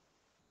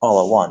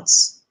 all at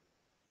once.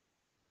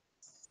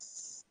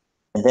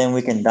 And then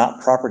we can dot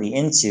property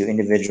into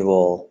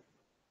individual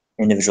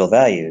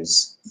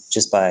values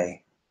just by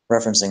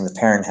referencing the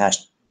parent hash,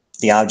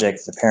 the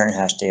object, the parent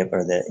hash table,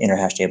 or the inner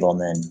hash table,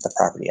 and then the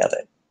property of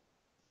it.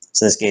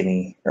 So this gave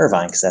me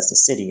Irvine because that's the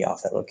city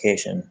off that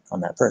location on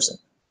that person.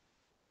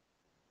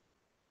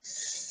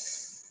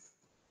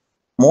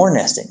 More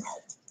nesting.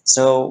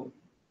 So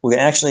we can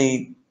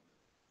actually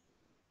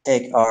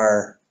take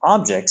our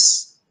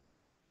objects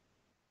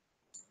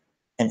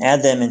and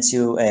add them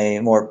into a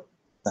more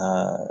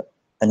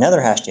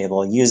another hash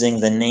table using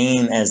the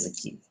name as the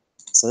key.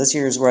 So this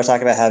here is where I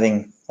talk about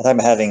having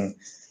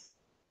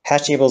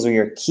hash tables where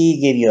your key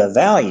gave you a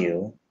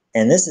value,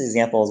 and this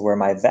example is where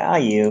my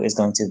value is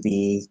going to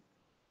be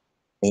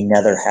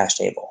another hash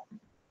table.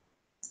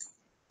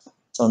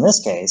 So in this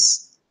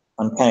case,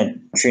 I'm kind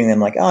of treating them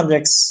like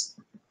objects.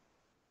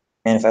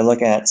 And if I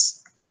look at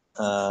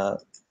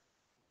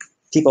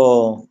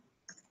people,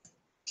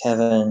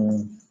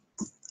 Kevin,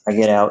 I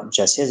get out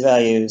just his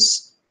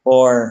values,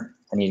 or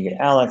I need to get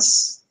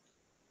Alex,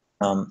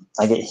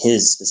 I get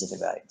his specific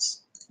values.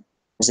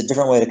 There's a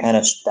different way to kind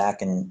of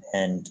stack and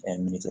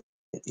manipulate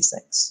these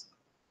things.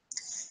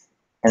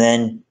 And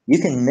then you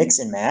can mix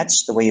and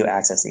match the way you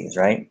access these,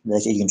 right?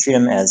 Like you can treat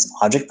them as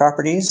object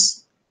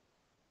properties,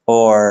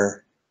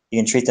 or you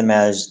can treat them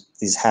as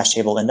these hash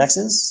table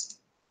indexes.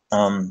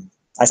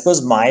 I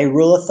suppose my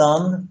rule of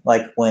thumb,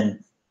 like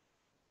when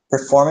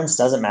performance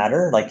doesn't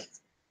matter, like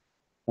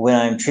when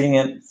I'm treating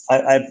it,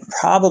 I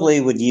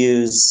probably would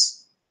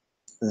use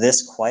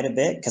this quite a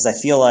bit because I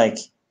feel like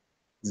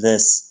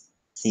this,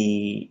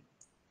 the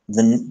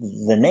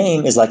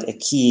name is like a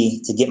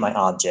key to get my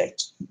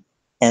object.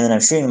 And then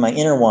I'm treating my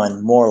inner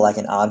one more like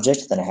an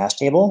object than a hash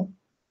table.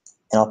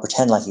 and I'll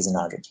pretend like he's an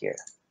object here.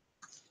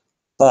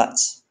 But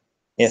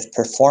if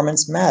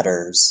performance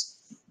matters,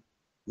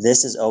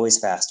 this is always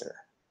faster.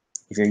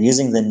 If you're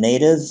using the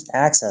native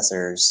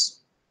accessors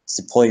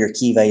to pull your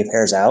key value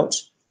pairs out,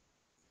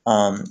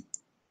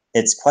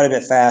 it's quite a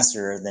bit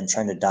faster than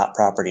trying to dot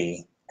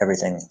property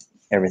everything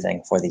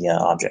for the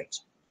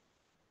object.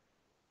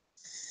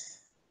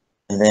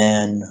 And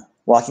then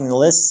walking the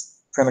list,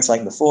 pretty much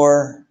like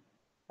before,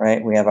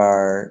 right? We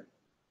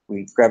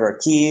grab our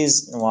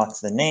keys and walk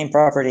to the name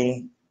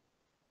property.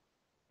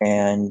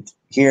 And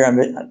here I'm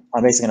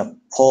basically going to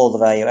pull the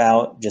value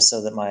out just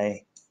so that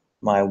my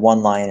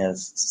one line of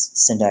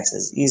syntax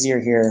is easier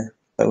here.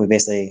 But we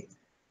basically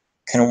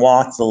can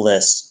walk the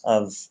list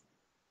of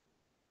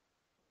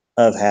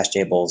hash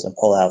tables and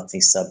pull out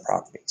these sub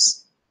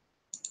properties.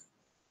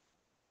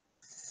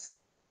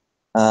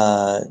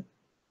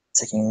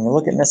 Taking a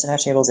look at nested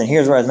hash tables, and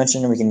here's where I was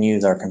mentioning we can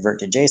use our convert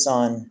to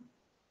JSON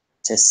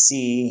to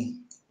see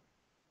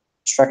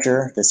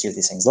structure, to see what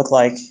these things look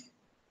like.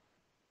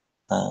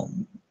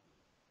 And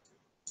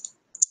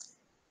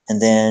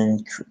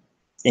then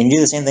you can do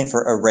the same thing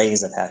for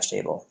arrays of hash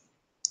table.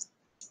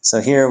 So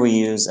here we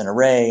use an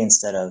array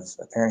instead of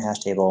a parent hash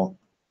table,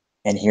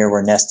 and here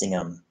we're nesting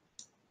them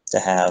to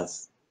have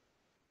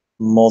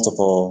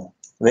multiple,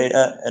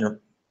 an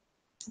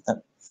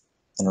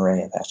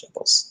array of hash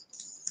tables.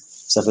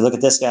 So if we look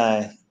at this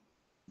guy,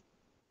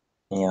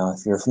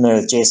 if you're familiar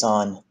with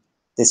JSON,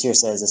 this here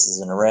says this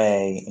is an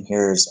array, and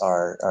here's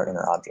our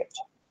inner object.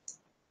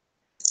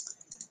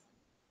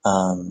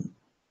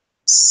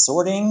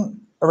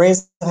 Sorting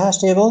arrays of hash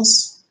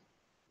tables.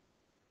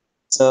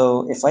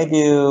 So if I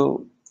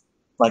do,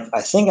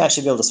 I think I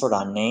should be able to sort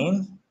on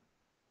name,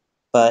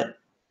 but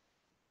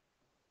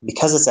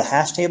because it's a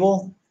hash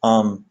table,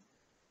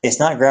 it's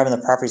not grabbing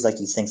the properties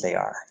like you think they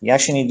are. You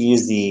actually need to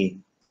use the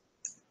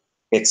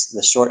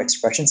short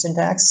expression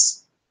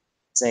syntax.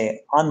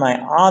 Say on my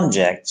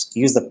object,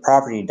 use the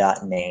property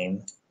dot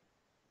name,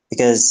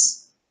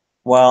 because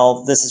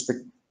while this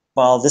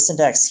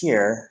syntax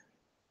here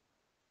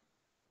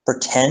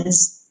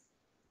pretends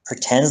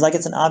like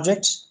it's an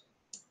object,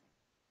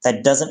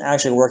 that doesn't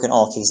actually work in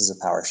all cases of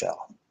PowerShell.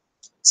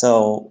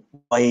 So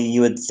while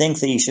you would think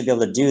that you should be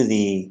able to do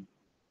the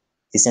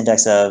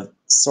syntax of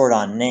sort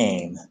on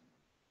name,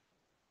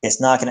 it's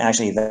not going to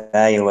actually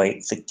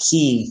evaluate the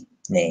key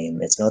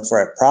name. It's going to look for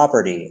a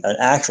property, an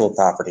actual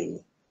property,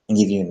 and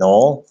give you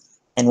null,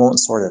 and won't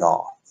sort at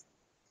all.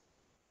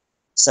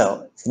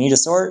 So if you need to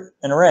sort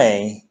an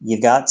array,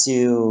 you've got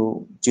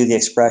to do the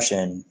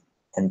expression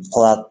and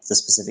pull out the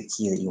specific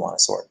key that you want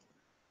to sort.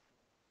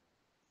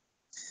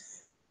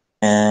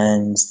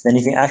 And then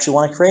if you actually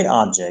want to create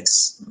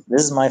objects,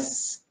 this is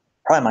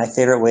probably my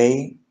favorite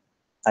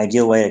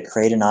ideal way to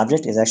create an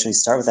object is actually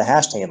start with a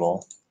hash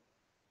table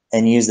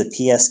and use the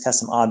PS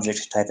custom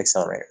object type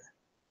accelerator.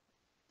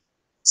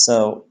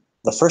 So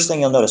the first thing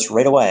you'll notice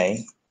right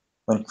away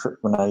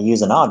when I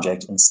use an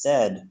object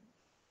instead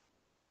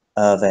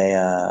of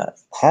a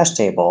hash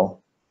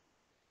table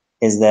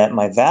is that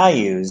my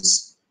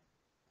values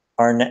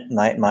are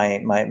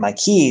my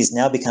keys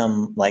now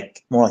become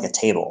more like a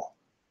table.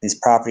 These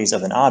properties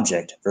of an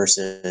object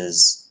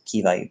versus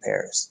key value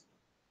pairs.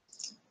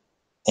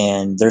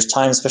 And there's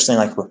times, especially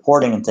in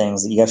reporting and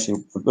things, that you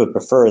actually would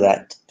prefer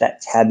that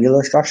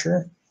tabular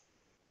structure.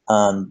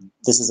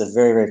 This is a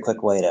very, very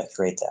quick way to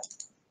create that.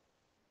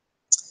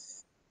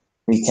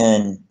 We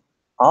can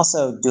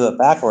also do it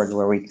backwards,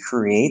 where we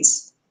create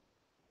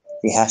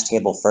the hash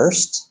table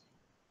first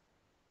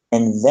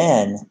and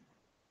then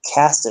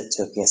cast it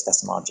to a PS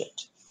custom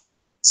object.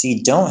 So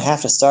you don't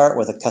have to start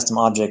with a custom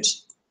object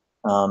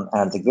out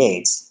of the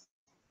gates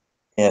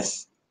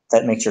if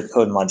that makes your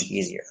code and logic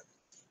easier.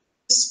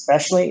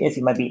 Especially if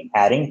you might be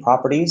adding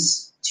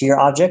properties to your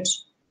object.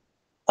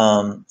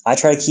 I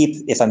try to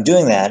keep, if I'm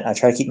doing that, I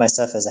try to keep my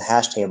stuff as a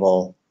hash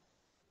table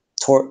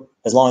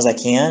as long as I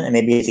can, and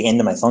maybe at the end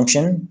of my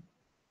function,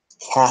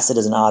 cast it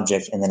as an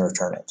object and then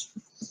return it.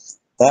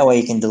 That way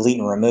you can delete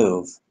and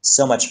remove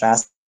so much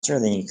faster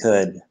than you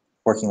could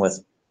working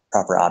with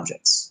proper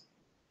objects.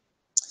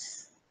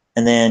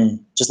 And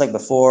then, just like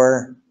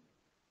before,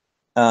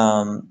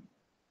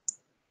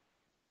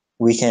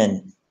 we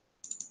can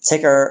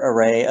take our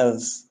array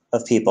of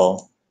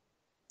people.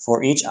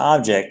 For each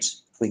object,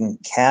 we can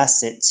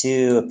cast it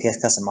to a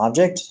PS custom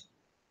object,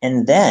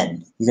 and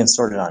then you can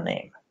sort it on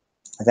name.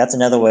 That's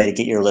another way to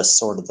get your list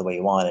sorted the way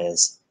you want,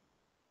 is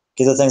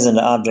get the things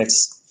into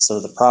objects so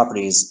that the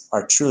properties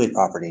are truly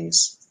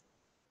properties,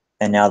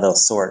 and now they'll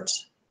sort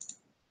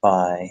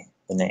by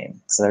the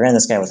name. So I ran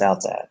this guy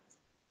without that.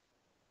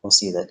 We'll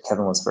see that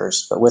Kevin was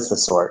first, but with the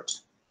sort,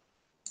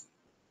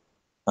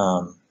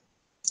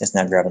 it's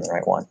not grabbing the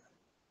right one.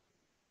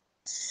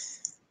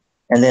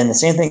 And then the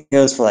same thing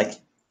goes for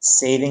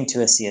saving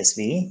to a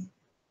CSV.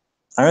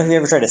 I don't know if you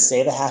ever tried to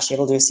save a hash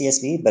table to a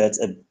CSV, but it's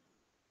a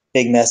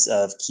big mess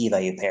of key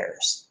value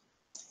pairs.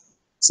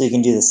 So you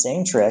can do the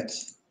same trick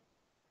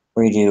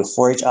where you do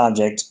for each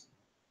object,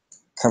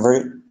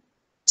 convert it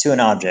to an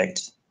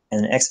object,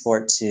 and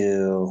export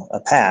to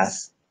a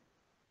path,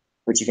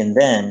 which you can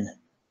then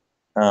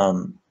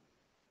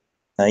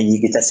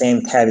you get that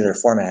same tabular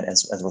format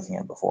as looking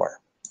at before.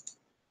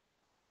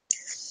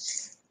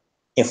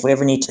 If we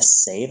ever need to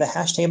save a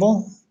hash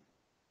table,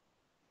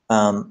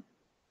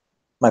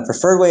 my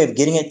preferred way of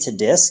getting it to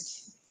disk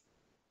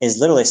is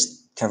literally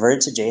convert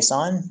it to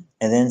JSON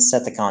and then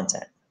set the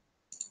content.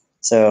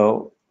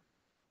 So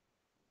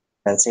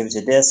let's save it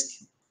to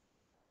disk.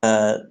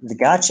 The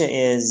gotcha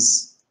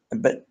is,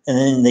 and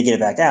then they get it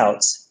back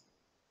out.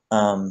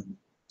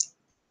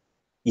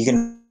 You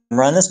can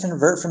run this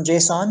convert from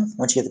JSON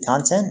once you get the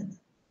content,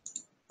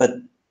 but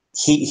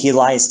he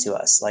lies to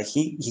us. Like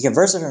he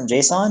converts it from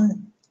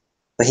JSON,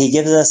 but he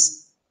gives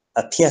us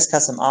a PS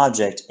custom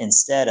object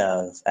instead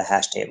of a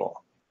hash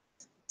table.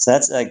 So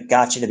that's a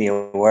gotcha to be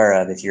aware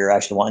of if you're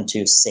actually wanting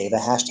to save a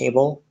hash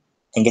table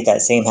and get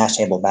that same hash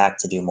table back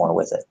to do more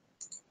with it.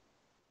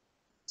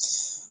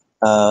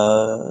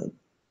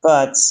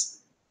 But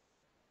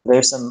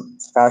there's some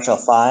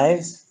PowerShell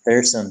 5.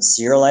 There's some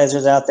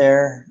serializers out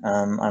there.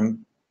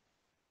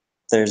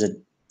 There's a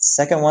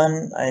second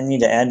one I need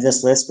to add to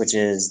this list, which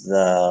is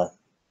the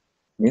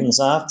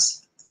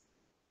Newtonsoft,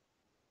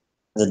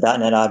 the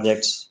 .NET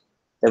object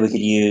that we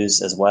could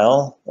use as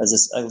well as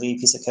this ugly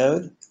piece of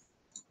code.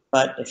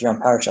 But if you're on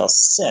PowerShell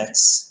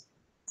 6,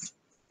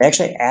 they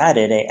actually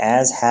added a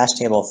as hash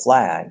table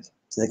flag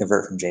to the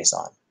convert from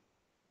JSON.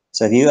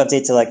 So if you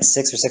update to like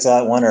 6 or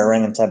 6.1 or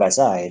running them side by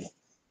side,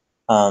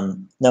 no,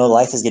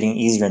 life is getting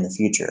easier in the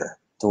future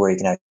to where you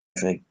can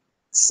actually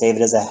save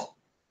it as a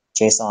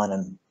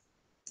JSON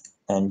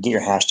and get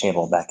your hash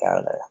table back out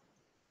of there.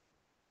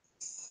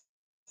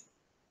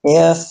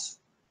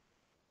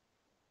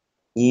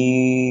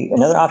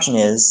 Another option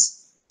is,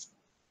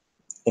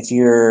 if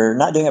you're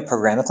not doing it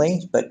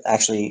programmatically, but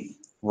actually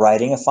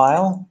writing a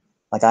file,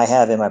 like I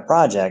have in my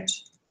project,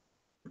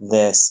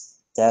 this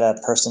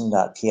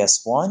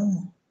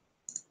dataperson.ps1,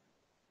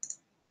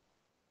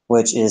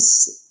 which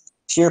is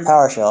pure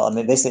PowerShell. I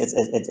mean, basically,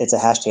 it's a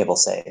hash table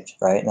saved,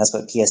 right? And that's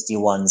what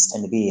PSD1s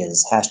tend to be,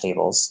 is hash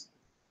tables.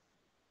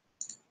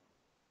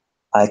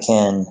 I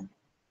can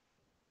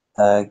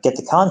get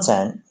the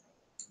content.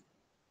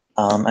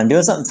 I'm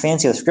doing something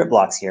fancy with script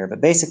blocks here, but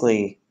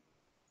basically,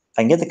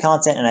 I can get the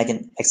content and I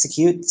can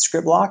execute the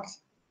script block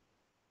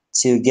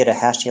to get a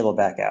hash table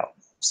back out.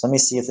 So let me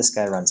see if this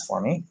guy runs for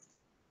me.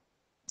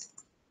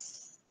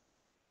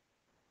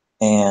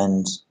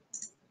 And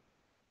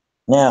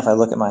now if I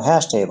look at my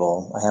hash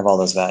table, I have all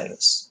those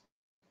values.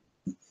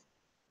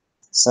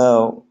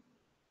 So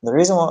the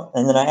reason why,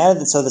 and then I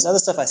added, so this other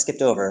stuff I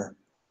skipped over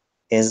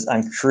is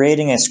I'm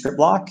creating a script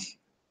block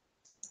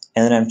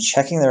and then I'm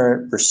checking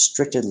the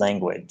restricted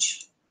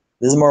language.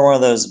 This is more one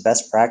of those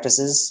best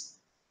practices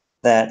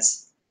that,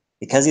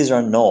 because these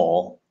are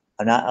null,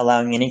 I'm not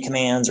allowing any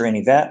commands or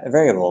any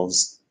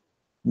variables.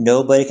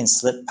 Nobody can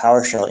slip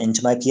PowerShell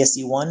into my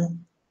PSD1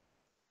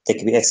 that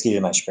could be executed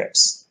in my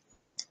scripts.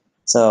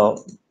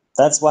 So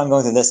that's why I'm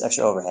going through this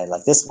extra overhead.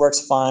 Like, this works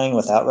fine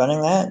without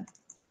running that,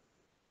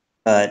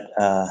 but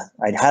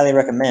I'd highly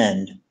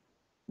recommend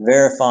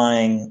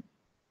verifying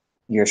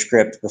your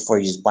script before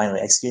you just blindly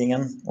executing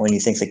them when you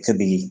think they could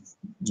be,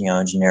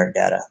 generic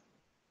data.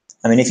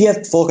 I mean, if you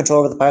have full control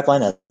over the pipeline,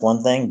 that's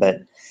one thing,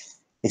 but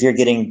if you're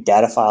getting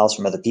data files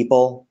from other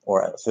people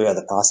or through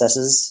other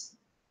processes,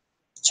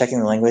 checking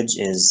the language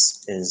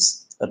is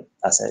just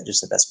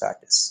a best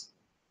practice.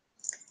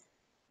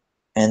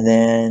 And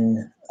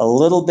then a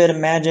little bit of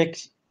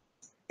magic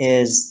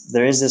is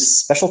there is this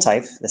special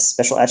type, this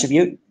special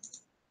attribute.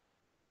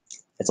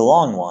 It's a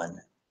long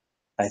one.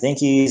 I think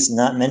he's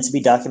not meant to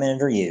be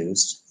documented or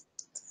used,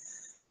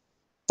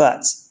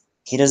 but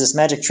he does this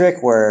magic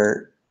trick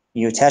where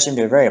you attach him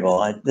to a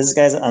variable. This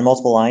guy's on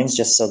multiple lines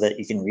just so that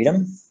you can read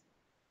him.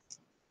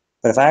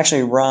 But if I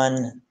actually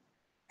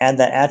add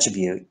that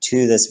attribute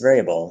to this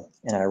variable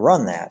and I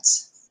run that,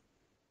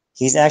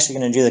 he's actually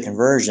going to do the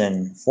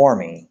conversion for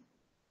me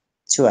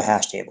to a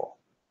hash table.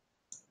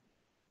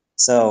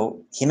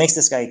 So he makes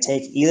this guy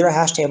take either a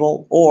hash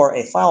table or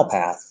a file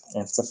path.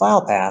 And if it's a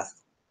file path,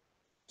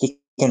 he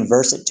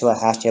converts it to a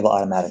hash table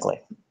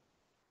automatically.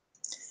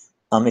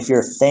 If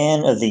you're a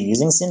fan of the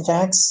using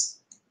syntax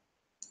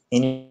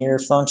in your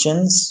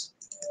functions,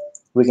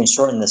 we can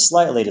shorten this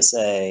slightly to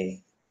say,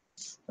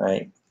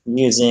 right,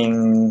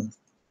 using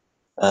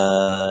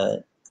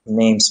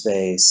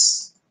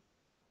namespace.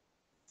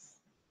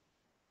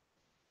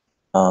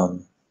 I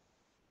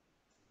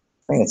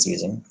think it's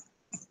using.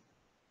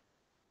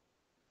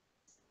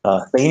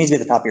 But he needs to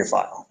be at the top of your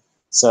file.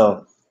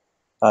 So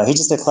he's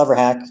just a clever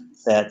hack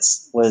that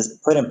was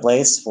put in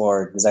place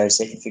for desired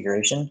state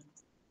configuration.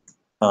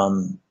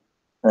 And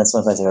that's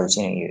one place I've ever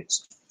seen it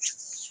used.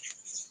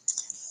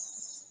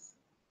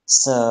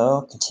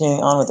 So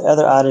continuing on with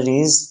other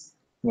oddities,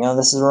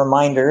 this is a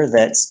reminder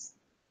that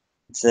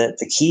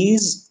the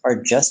keys are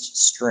just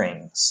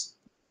strings.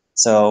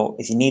 So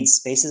if you need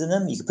spaces in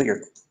them, you can put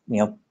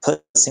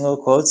put single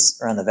quotes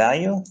around the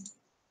value.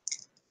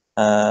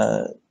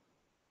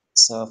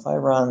 So if I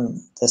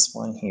run this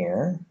one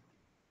here,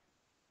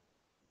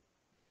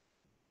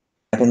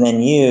 I can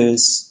then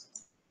use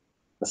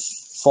the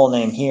full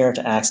name here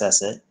to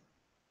access it.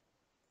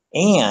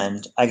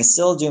 And I can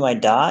still do my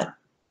dot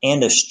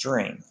and a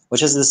string,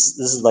 which is this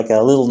is like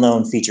a little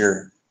known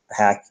feature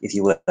hack, if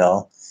you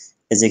will,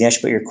 is you can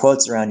actually put your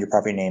quotes around your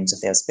property names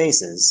if they have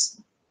spaces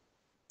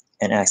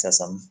and access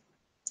them.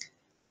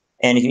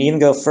 And you can even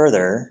go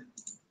further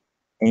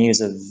and use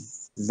a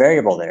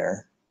variable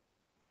there.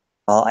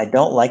 I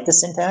don't like the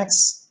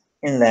syntax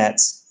in that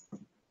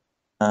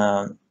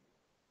I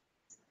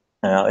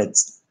don't know,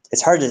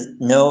 it's hard to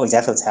know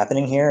exactly what's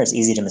happening here. It's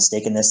easy to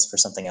mistake this for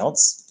something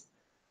else.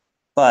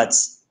 But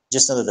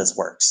just know that this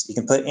works. You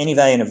can put any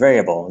value in a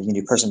variable. You can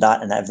do person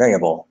dot in that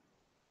variable,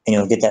 and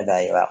you'll get that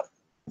value out.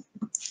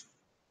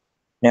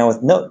 Now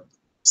with note,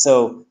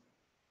 so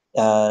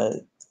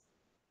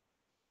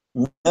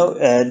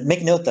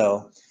make note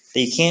though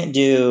that you can't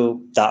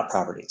do dot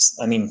properties.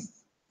 I mean,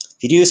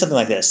 if you do something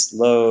like this,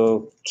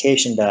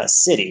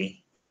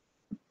 location.city,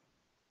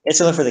 it's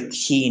going to look for the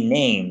key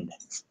named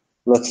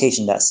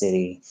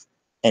location.city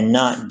and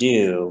not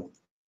do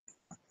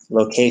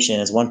location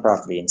as one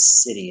property and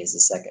city as the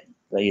second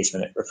that I used for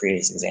the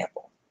previous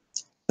example.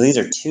 So these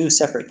are two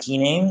separate key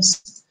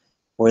names,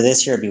 where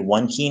this here would be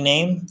one key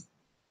name,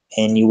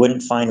 and you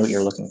wouldn't find what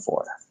you're looking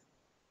for.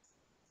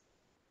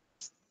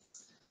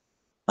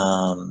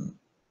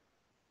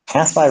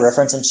 Path by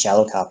reference and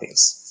shallow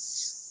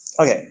copies.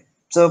 Okay,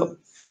 so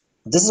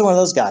this is one of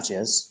those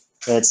gotchas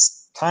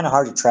that's kind of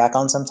hard to track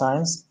on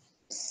sometimes.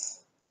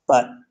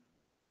 But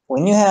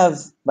when you have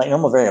like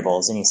normal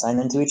variables and you assign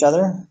them to each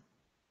other,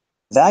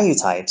 value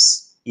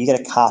types, you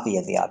get a copy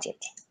of the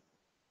object,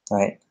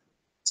 right?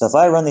 So if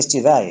I run these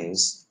two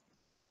values,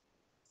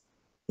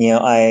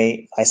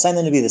 I assign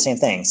them to be the same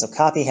thing. So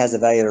copy has the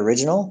value of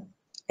original,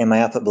 and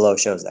my output below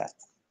shows that.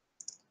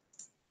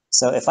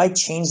 So if I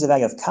change the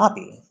value of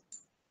copy,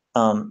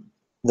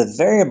 the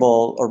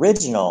variable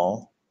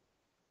original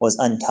was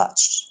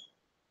untouched.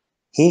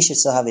 He should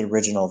still have the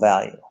original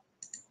value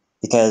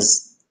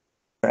because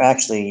they're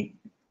actually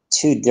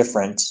two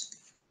different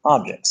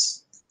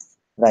objects.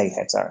 Value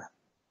types are,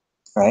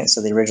 right? So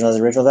the original has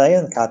the original value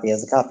and the copy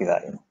has the copy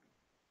value.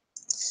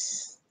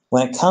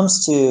 When it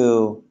comes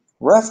to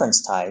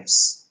reference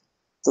types,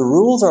 the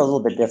rules are a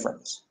little bit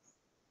different.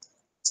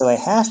 So a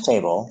hash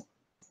table,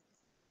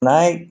 when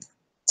I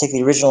take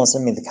the original and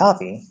send me the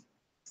copy,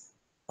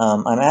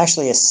 I'm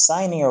actually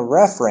assigning a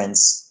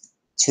reference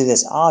to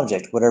this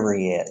object, whatever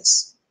he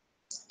is.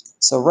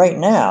 So right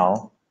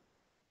now,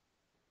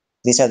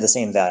 these have the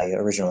same value,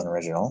 original and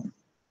original.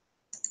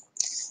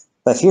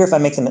 But here, if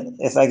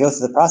I go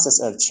through the process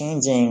of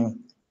changing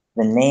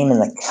the name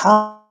and the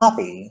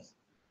copy,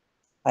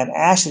 I'm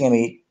actually going to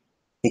be,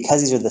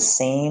 because these are the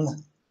same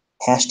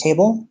hash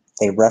table,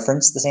 they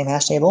reference the same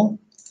hash table,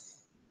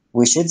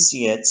 we should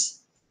see it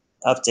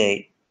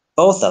update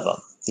both of them.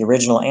 The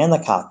original and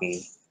the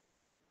copy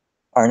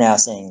are now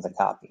saying the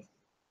copy.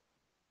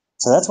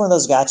 So that's one of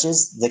those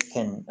gotchas that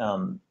can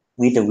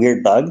lead to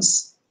weird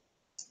bugs.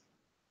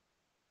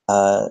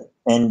 And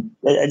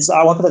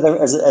I want to put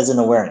that as an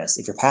awareness.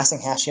 If you're passing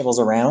hash tables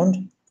around,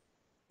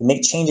 you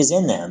make changes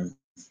in them,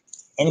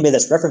 anybody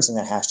that's referencing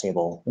that hash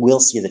table will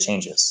see the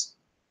changes.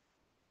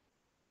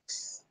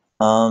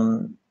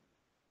 And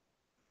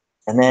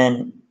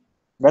then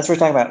that's where we're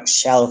talking about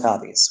shallow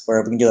copies,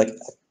 where we can do like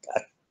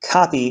a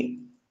copy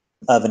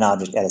of an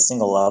object at a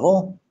single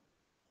level.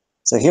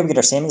 So here we get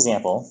our same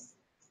example.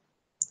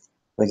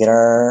 We get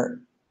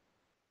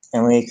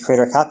and we create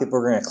our copy, but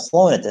we're going to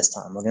clone it this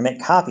time. We're going to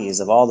make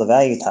copies of all the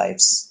value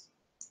types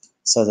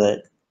so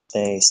that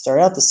they start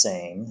out the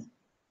same.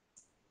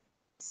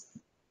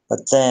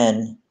 But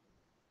then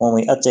when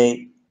we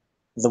update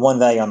the one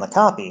value on the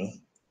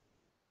copy,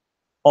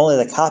 only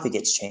the copy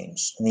gets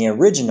changed. And the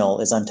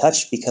original is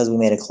untouched because we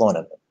made a clone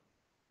of it.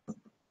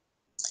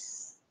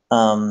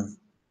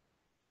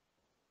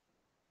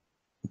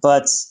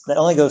 But that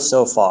only goes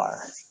so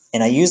far.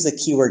 And I use the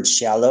keyword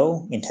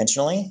shallow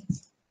intentionally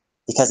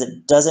because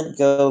it doesn't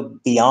go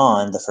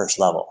beyond the first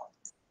level.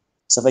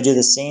 So if I do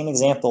the same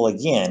example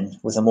again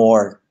with a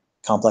more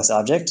complex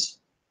object,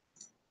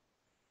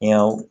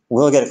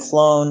 we'll get a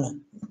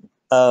clone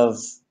of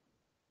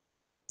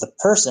the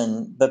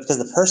person, but because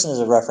the person is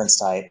a reference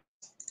type,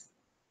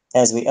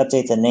 as we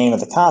update the name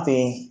of the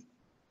copy,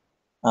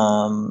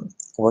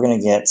 we're going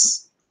to get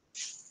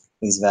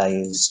these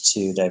values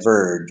to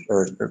diverge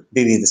or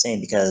be the same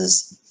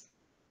because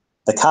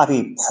the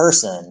copy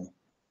person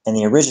and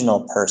the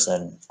original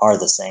person are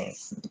the same.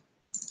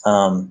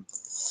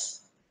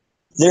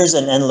 There's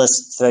an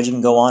endless thread you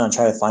can go on and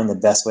try to find the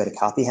best way to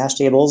copy hash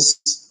tables.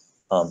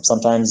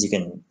 Sometimes you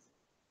can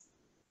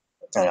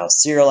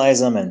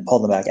serialize them and pull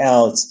them back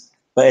out,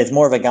 but it's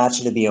more of a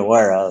gotcha to be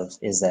aware of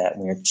is that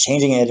when you're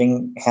changing and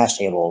editing hash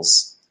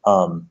tables,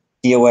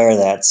 be aware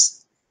that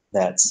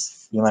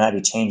you might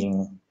be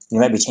changing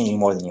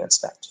more than you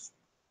expect.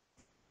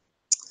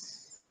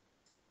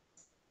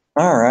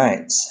 All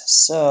right,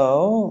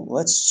 so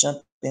let's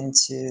jump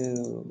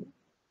into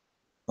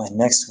my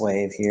next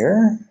wave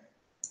here.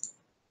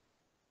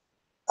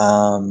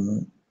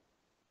 Oh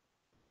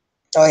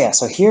yeah,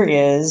 so here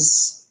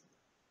is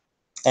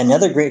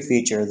another great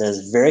feature that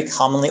is very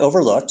commonly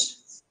overlooked.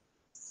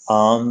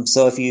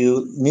 So if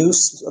you knew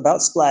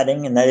about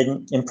splatting and that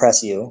didn't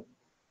impress you,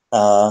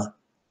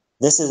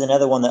 this is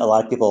another one that a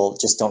lot of people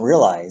just don't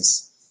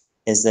realize,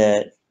 is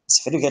that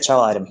if I do get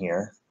child item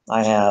here,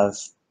 I have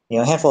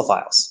a handful of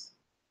files.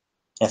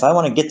 If I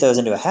want to get those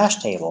into a hash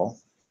table,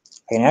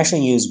 I can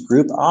actually use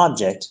group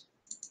object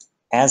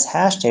as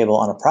hash table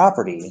on a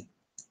property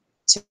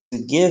to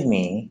give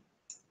me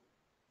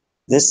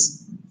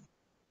this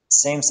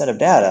same set of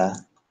data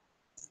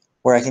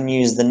where I can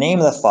use the name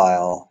of the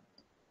file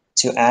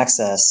to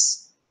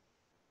access,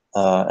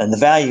 and the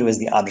value is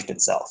the object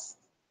itself.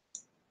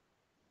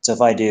 So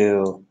if I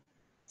do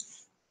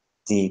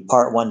the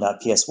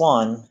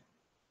part1.ps1,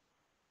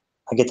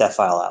 I get that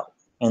file out.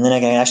 And then I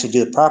can actually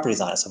do the properties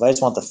on it. So if I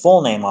just want the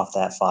full name off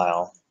that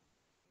file,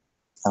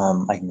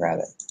 I can grab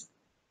it.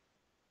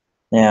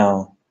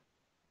 Now,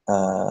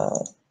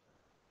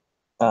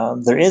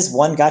 there is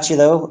one gotcha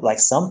though, like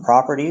some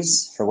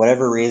properties, for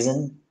whatever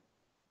reason,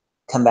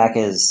 come back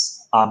as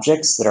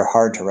objects that are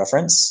hard to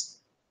reference.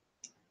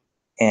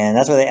 And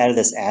that's why they added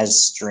this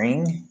as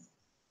string,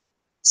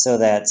 so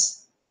that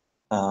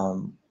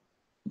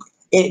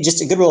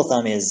just a good rule of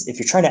thumb is if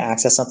you're trying to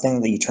access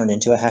something that you turned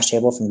into a hash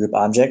table from group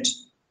object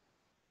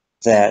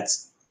that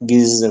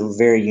uses a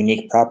very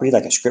unique property,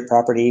 like a script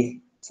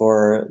property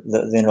for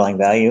the underlying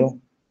value,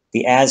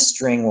 the as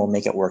string will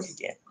make it work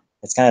again.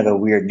 It's kind of a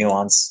weird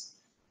nuance,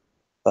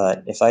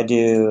 but if I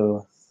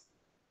do,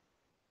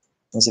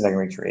 let's see if I can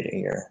recreate it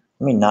here.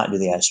 Let me not do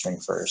the as string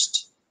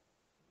first.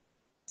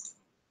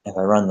 If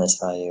I run this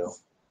value,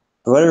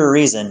 for whatever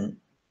reason,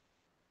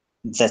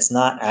 that's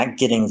not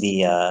getting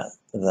the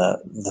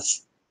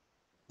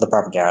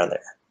property out of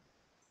there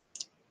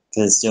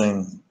because it's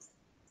doing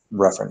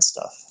reference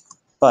stuff.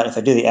 But if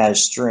I do the add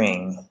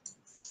string,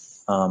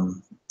 I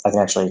can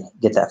actually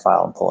get that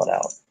file and pull it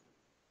out.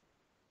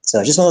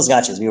 So just one of those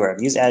gotchas. Be aware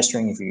of. Use add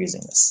string if you're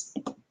using this.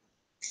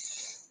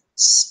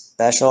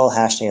 Special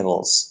hash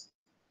tables.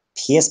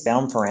 PS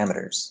bound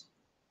parameters.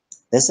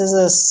 This is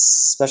a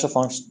special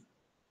function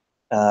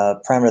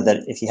parameter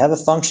that if you have a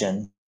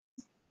function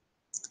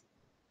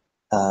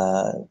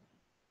that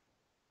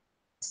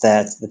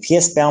the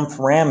PS bound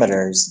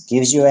parameters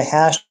gives you a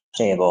hash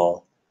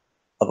table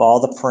of all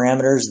the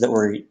parameters that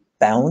were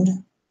bound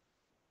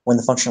when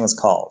the function was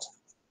called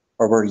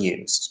or were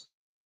used.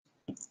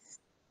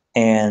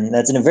 And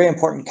that's a very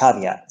important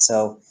caveat.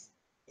 So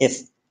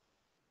if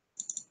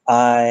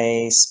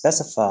I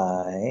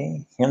specify,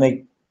 let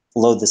me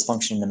load this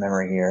function into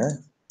memory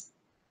here.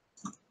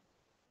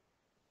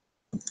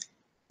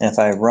 And if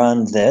I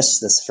run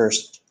this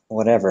first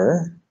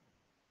whatever,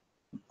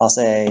 I'll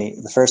say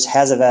the first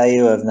has a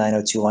value of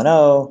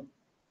 90210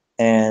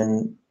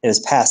 and it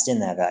was passed in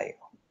that value.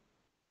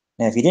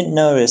 Now, if you didn't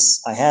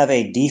notice, I have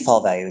a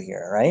default value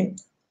here, right?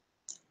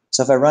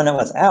 So if I run it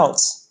without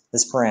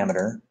this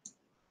parameter,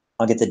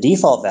 I'll get the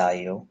default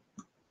value,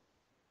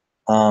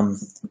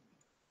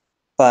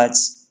 but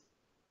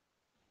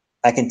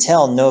I can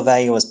tell no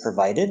value was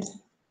provided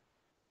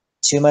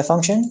to my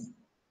function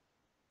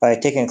by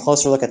taking a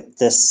closer look at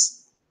this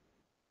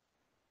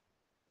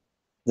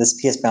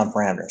PS bound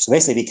parameter. So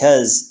basically,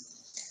 because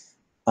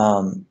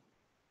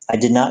I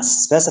did not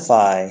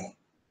specify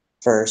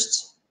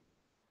first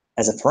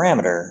as a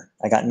parameter,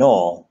 I got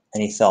null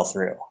and he fell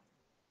through.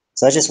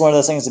 So that's just one of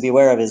those things to be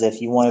aware of, is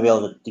if you want to be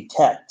able to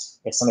detect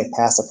if somebody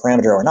passed a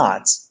parameter or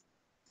not,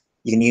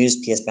 you can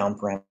use PS bound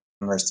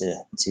parameters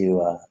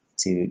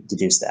to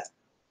deduce that.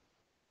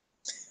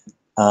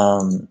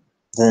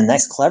 The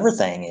next clever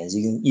thing is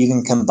you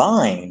can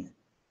combine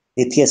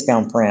the PS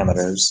bound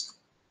parameters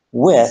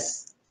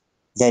with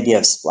the idea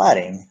of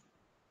splatting,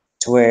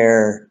 to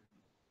where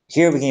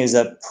here we can use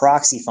a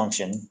proxy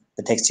function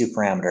that takes two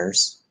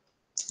parameters,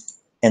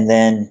 and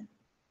then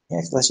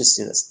let's just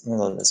do this. Let me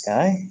load this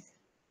guy.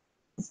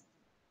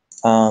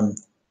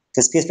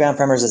 Because PS bound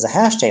parameters is a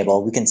hash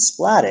table, we can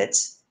splat it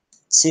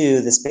to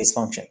this base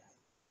function.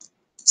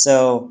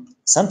 So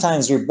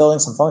sometimes you're building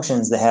some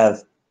functions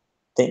that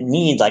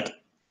need like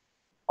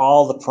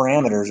all the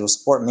parameters, will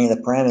support many of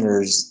the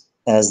parameters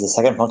as the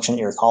second function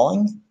that you're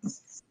calling.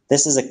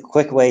 This is a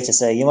quick way to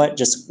say, you know what,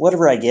 just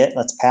whatever I get,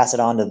 let's pass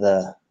it on to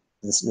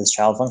this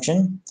child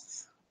function,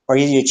 or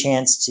give you a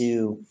chance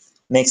to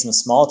make some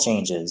small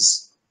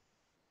changes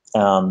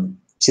to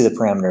the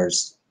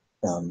parameters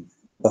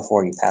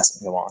before you pass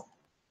it and go on.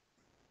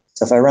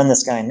 So if I run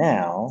this guy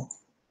now,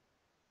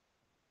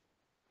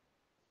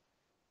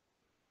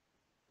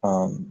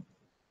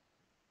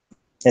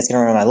 it's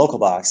going to run my local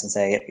box and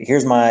say,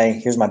 here's my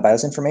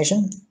BIOS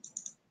information.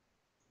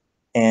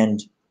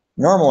 And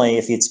normally,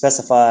 if you'd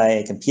specify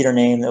a computer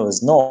name that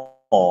was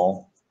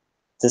null,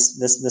 this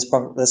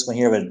one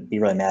here would be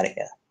really mad at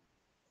you.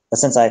 But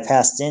since I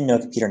passed in no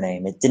computer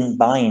name, it didn't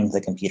bind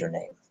the computer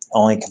name. It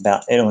only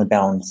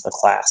bound the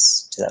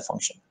class to that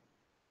function.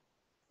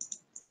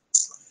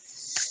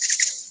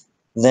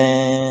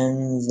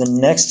 Then the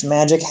next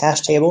magic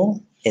hash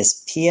table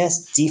is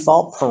PS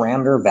default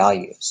parameter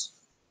values.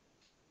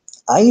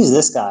 I use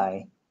this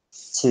guy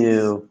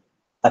to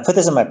I put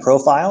this in my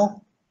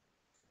profile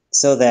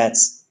so that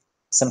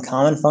some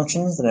common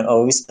functions that I'm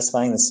always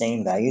specifying the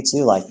same value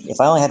to, like if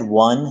I only had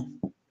one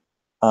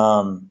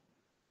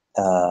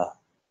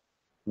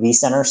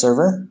vCenter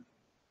server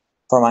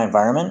for my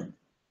environment,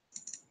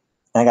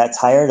 and I got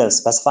tired of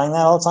specifying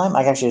that all the time,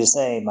 I can actually just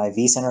say my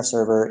vCenter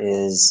server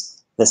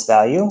is this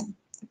value,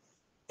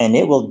 and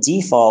it will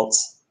default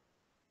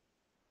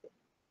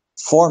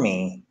for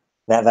me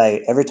that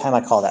value every time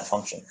I call that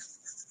function.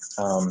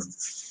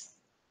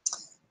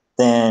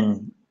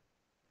 Then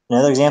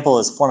another example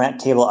is format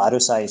table auto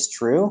size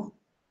true.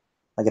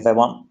 Like if I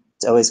want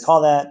to always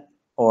call that,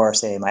 or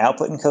say my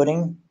output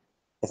encoding,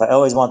 if I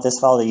always want this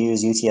file to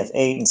use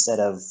UTF-8 instead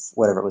of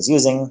whatever it was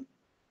using,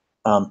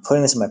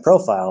 putting this in my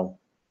profile,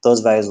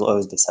 those values will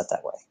always be set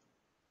that way.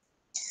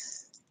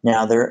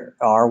 Now there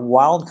are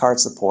wildcard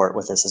support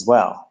with this as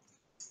well.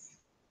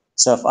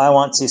 So if I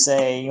want to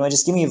say, you know,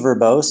 just give me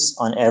verbose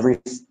on every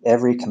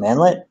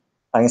commandlet,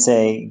 I can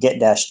say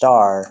get dash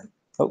star.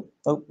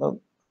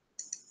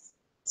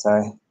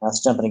 Sorry,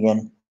 that's jumping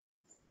again.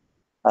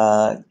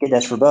 Get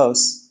dash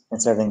verbose and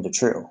set everything to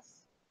true.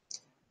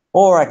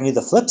 Or I can do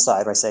the flip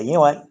side where I say, you know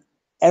what,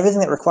 everything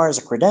that requires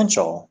a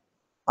credential,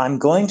 I'm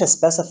going to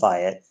specify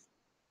it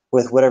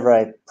with whatever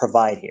I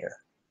provide here.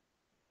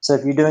 So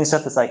if you're doing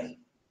stuff that's like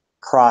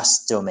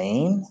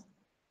cross-domain,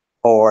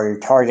 or you're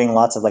targeting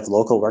lots of like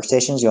local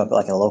workstations, you want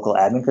like a local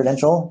admin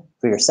credential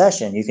for your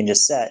session, you can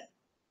just set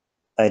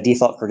a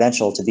default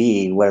credential to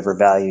be whatever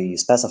value you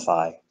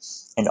specify,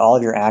 and all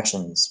of your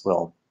actions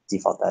will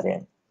default that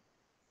in.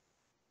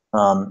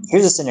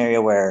 Here's a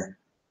scenario where,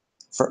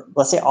 for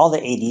let's say all the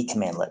AD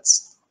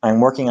commandlets, I'm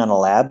working on a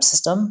lab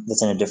system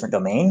that's in a different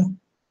domain.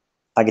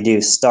 I could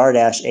do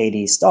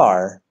 *-AD*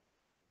 star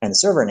and the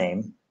server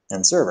name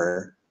and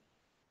server,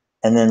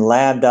 and then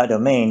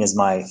lab.domain is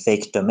my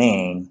fake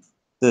domain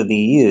that would be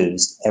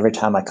used every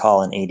time I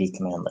call an AD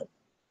commandlet.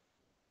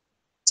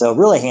 So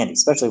really handy,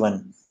 especially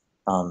when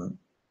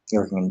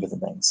you're working on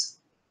different things.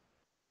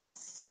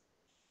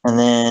 And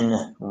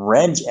then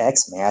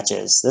regex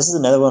matches. This is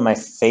another one of my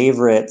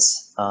favorite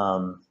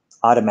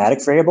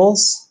automatic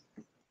variables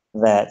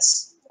that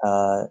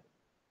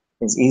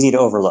is easy to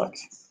overlook.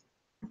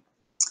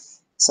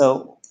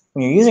 So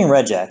when you're using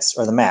regex,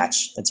 or the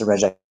match, it's a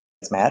regex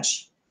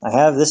match, I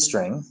have this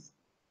string,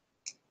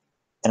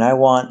 and I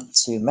want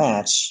to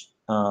match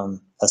a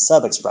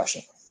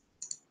sub-expression.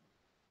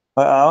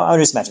 I'll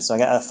just match it. So I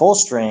got a full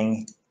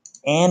string,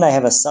 and I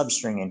have a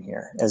substring in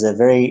here as a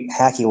very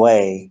hacky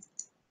way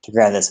to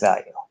grab this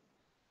value.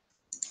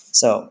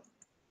 So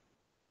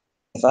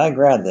if I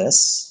grab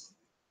this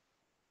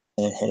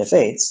and hit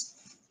F8,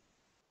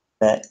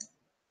 that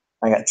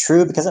I got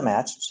true because it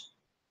matched.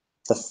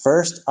 The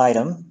first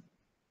item,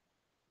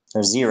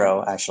 or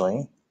 0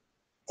 actually,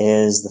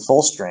 is the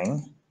full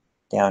string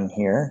down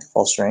here,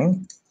 full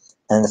string.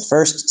 And the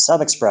first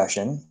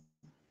sub-expression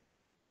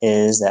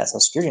is that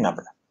social security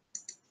number.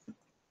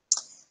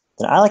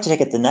 Then I like to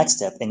take it the next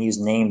step and use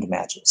named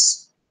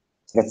matches.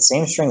 So I got the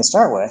same string to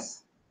start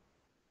with,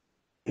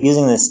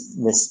 using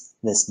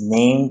this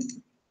named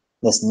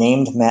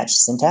match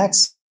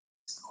syntax,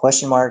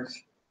 question mark,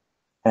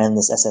 and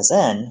this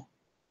SSN.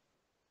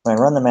 When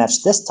I run the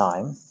match this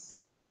time,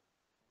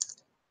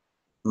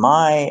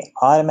 my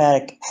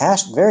automatic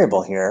hash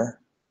variable here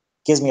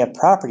gives me a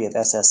property of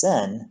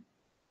SSN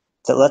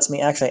that lets me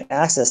actually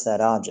access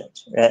that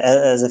object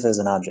as if it was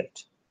an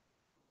object.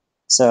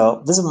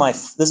 So this is my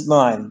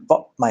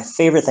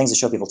favorite things to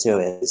show people too,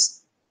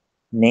 is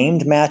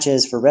named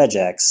matches for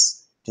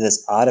regex to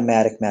this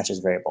automatic matches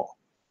variable.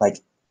 Like,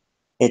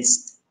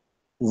 it's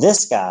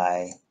this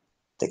guy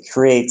that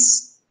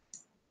creates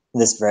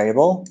this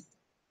variable.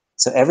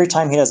 So every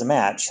time he does a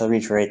match, he'll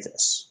recreate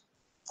this.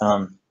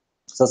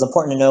 So it's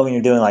important to know when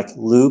you're doing like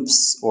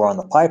loops or on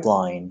the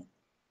pipeline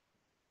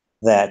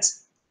that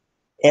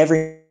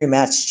every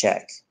match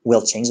check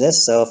will change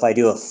this. So if I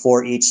do a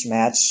for each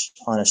match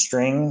on a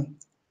string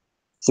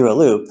through a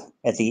loop,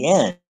 at the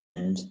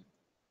end,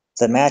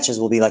 the matches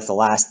will be like the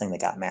last thing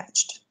that got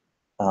matched.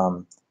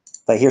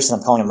 But here, since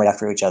I'm calling them right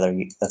after each other,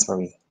 that's where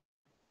we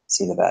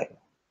see the value.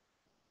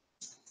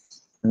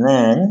 And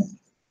then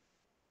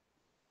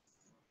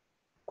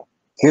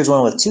here's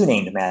one with 2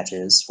 named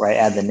matches where I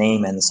add the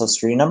name and the social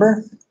security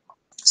number.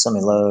 So let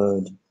me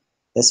load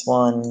this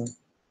one,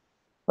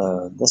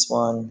 load this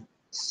one.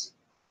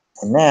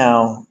 And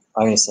now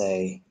I'm going to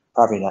say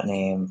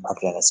property.name,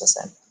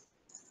 property.ssn.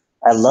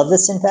 I love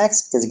this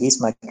syntax because it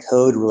keeps my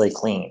code really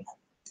clean.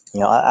 You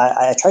know,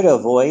 I try to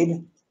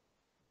avoid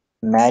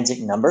magic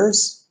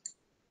numbers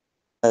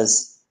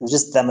because there's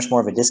just that much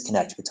more of a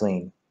disconnect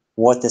between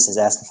what this is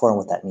asking for and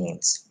what that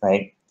means,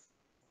 right?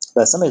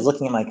 But if somebody's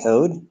looking at my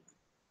code,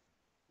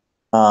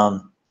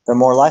 they're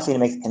more likely to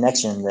make the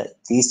connection that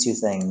these two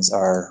things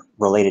are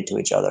related to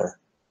each other,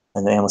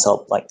 and they almost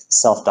help like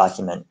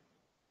self-document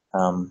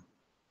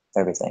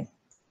everything.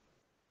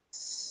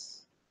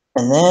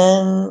 And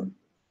then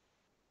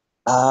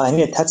I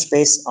need to touch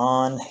base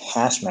on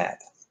HashMap.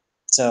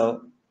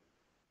 So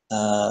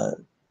let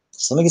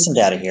me get some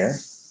data here.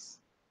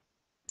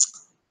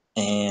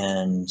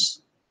 And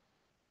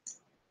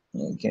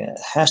get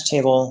a hash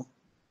table.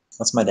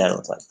 What's my data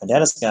look like? My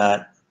data's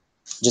got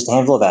just a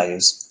handful of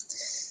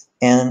values.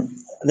 And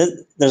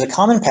there's a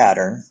common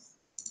pattern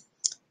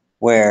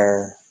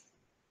where,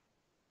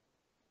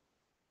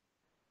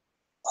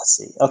 let's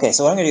see. Okay,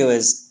 so what I'm going to do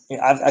is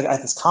I've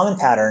got this common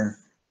pattern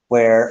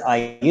where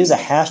I use a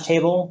hash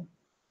table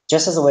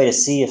just as a way to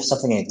see if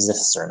something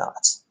exists or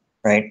not,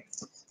 right?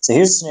 So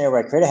here's a scenario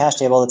where I create a hash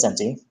table that's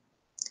empty.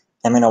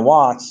 I'm going to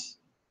walk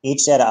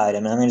each data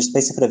item, and I'm going to just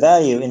basically put a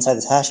value inside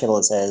this hash table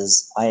that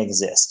says I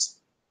exist.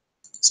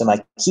 So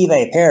my key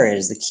value pair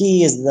is the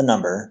key is the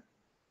number,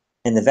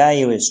 and the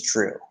value is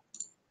true.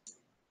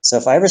 So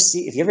if you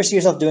ever see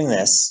yourself doing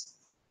this,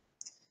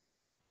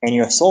 and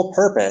your sole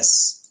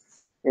purpose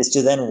is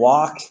to then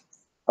walk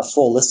a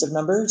full list of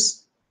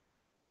numbers,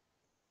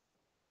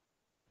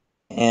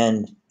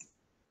 and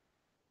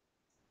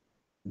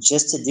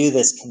just to do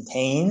this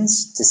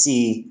contains to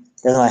see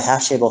does my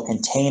hash table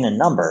contain a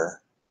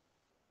number,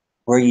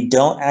 where you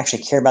don't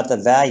actually care about the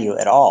value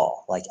at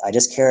all. Like I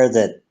just care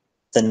that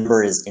the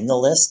number is in the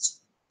list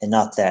and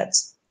not that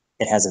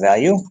it has a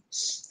value.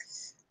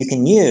 You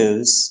can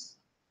use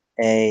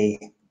a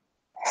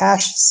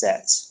hash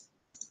set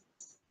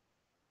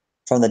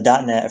from the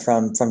 .NET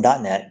from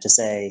 .NET to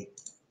say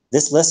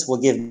this list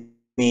will give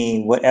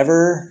me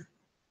whatever.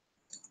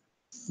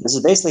 This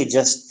is basically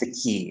just the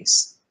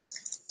keys.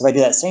 If I do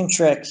that same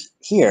trick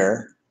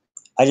here,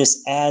 I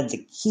just add the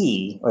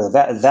key or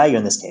the value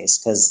in this case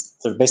because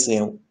they're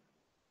basically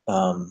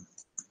kind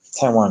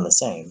of one and the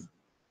same.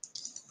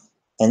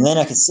 And then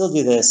I can still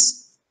do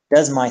this.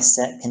 Does my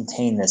set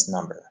contain this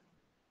number?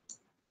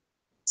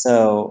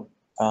 So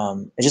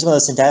it's just one of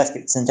those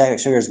syntactic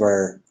triggers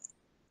where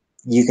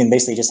you can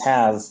basically just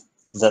have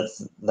the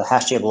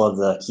hash table of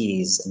the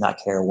keys and not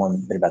care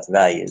one bit about the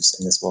values,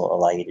 and this will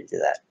allow you to do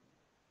that.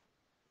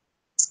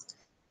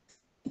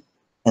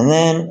 And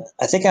then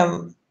I think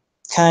I'm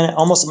kind of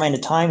almost at my end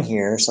of time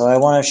here, so I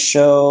want to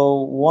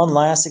show one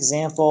last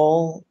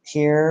example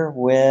here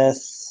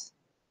with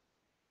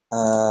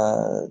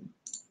over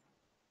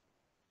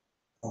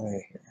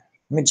here.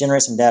 Let me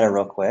generate some data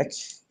real quick.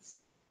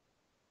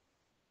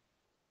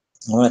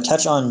 I want to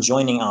touch on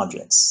joining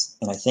objects,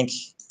 and I think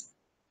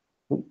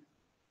do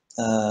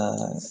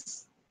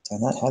I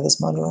not have this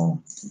module?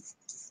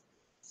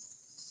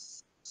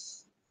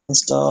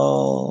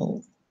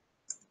 Install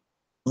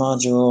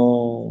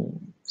module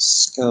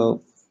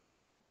scope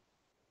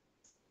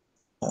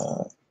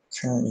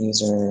current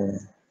user.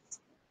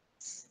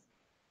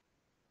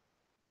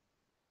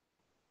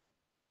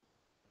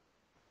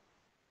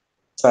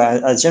 So I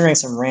was generating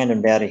some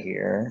random data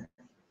here.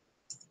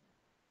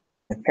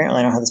 Apparently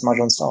I don't have this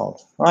module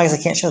installed. Well, I guess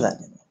I can't show that.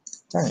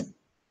 Darn it.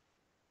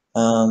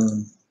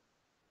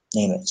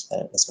 Name it.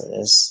 That's what it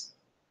is.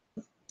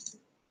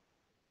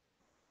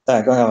 All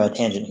right, going on a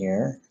tangent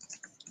here.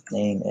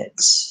 Name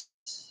it.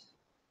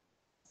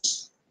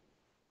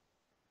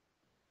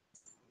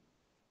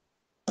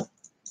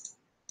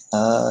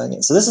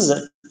 So this is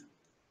a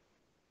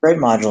great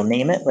module.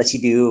 Name it lets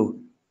you do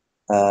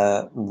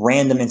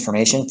random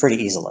information pretty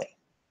easily.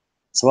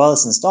 So while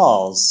this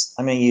installs,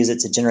 I'm going to use it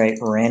to generate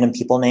random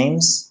people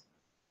names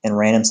and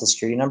random social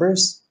security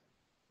numbers,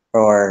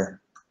 or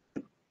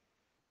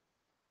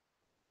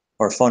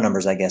phone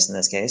numbers, I guess, in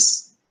this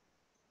case.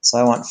 So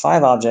I want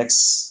 5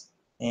 objects,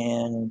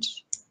 and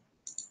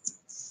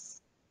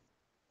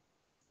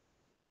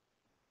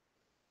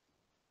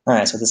all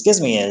right, so what this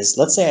gives me is,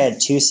 let's say I had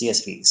 2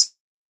 CSVs.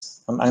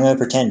 I'm going to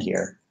pretend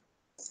here,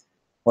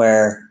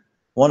 where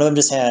one of them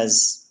just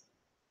has,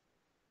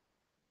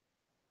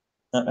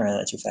 I ran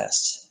that too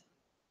fast.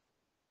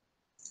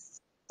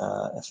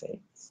 F8.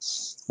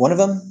 One of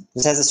them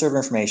just has the server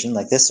information,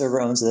 like this server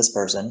owns this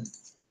person.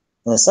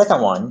 And the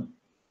second one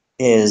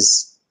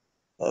is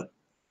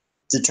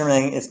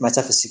determining if my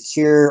stuff is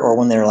secure or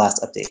when they were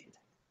last updated.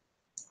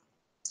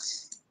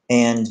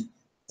 And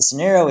the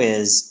scenario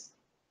is,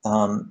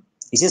 you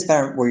see this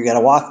pattern where you got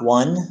to walk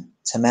one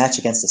to match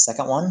against the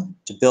second one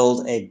to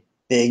build a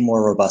big,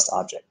 more robust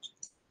object.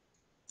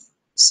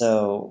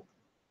 So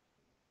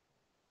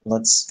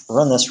let's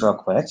run this real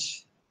quick.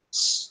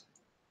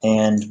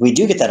 And we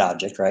do get that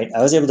object, right?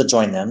 I was able to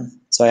join them.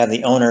 So I have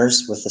the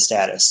owners with the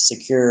status,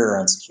 secure or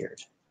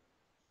unsecured.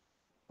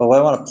 But what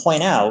I want to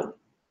point out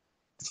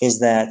is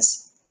that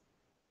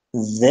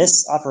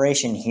this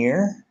operation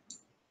here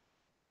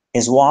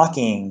is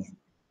walking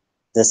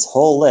this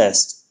whole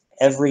list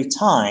every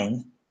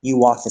time you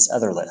walk this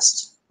other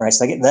list, right?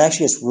 So that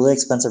actually gets really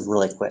expensive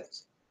really quick.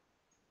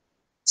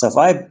 So if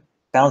I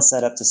bounce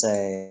that up to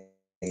say,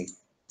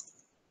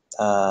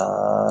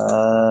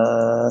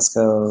 let's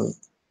go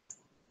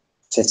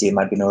 50, it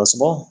might be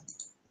noticeable.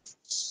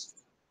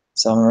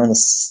 So I'm going to run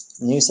this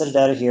new set of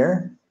data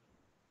here.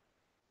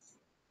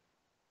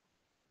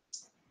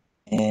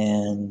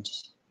 And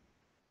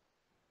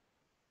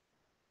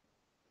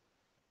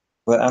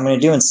what I'm going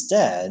to do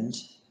instead,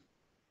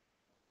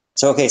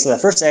 so the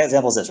first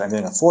example is this, right? I'm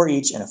doing a for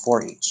each and a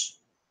for each.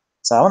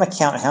 So I want to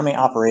count how many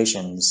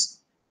operations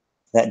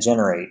that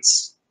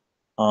generates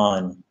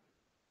on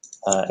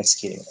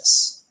executing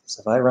this.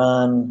 So if I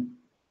run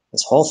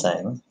this whole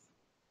thing,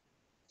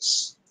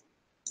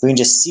 we can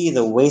just see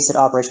the wasted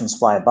operations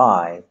fly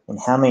by and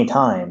how many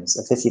times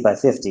a 50 by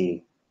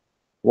 50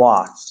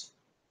 walked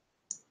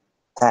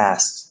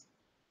past,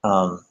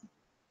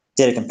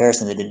 did a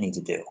comparison it didn't need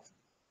to do,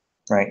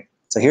 right?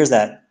 So here's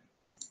that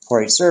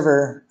for each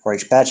server, for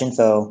each batch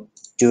info,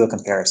 do a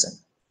comparison.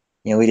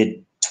 You know, we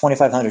did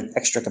 2,500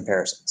 extra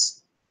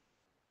comparisons.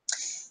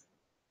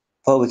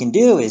 What we can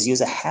do is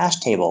use a hash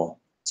table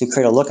to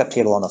create a lookup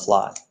table on the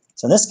fly.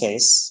 So in this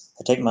case,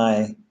 I take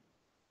my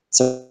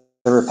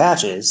server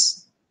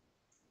patches,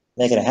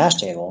 make it a hash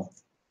table,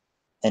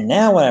 and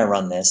now when I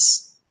run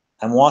this,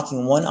 I'm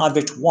walking one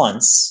object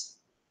once,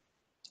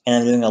 and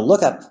I'm doing a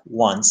lookup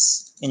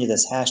once into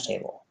this hash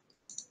table.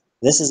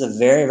 This is a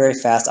very, very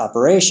fast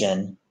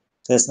operation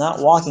because it's not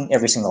walking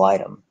every single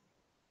item.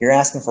 You're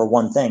asking for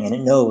one thing, and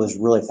it knows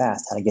really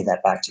fast how to get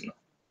that back to you.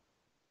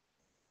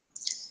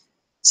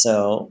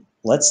 So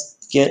let's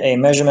get a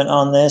measurement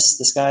on this.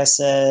 This guy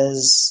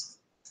says,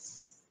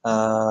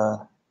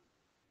 oh,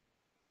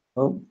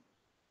 I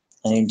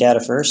need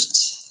data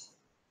first.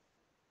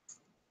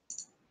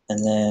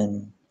 And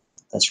then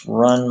let's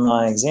run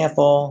my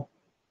example.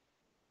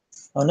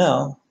 Oh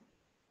no,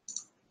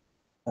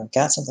 I've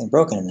got something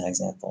broken in that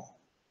example.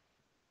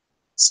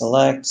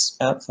 Select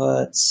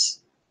outputs.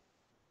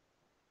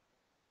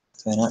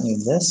 Do I not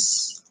need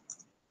this?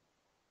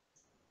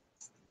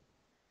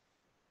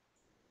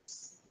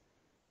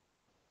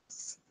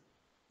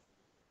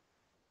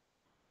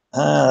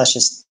 That's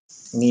just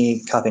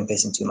me copy and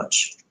pasting too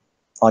much.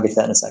 I'll get to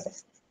that in a second.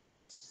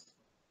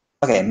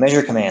 Okay,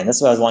 measure command.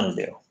 That's what I was wanting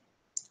to do.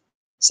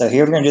 So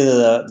here we're going to do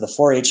the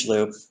for each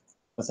loop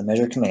with a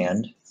measure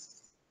command.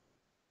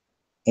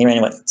 He ran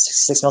in what,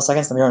 6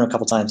 milliseconds? Let me run a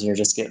couple times here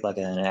just to get like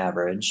an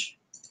average.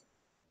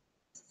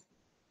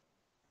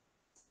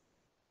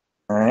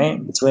 All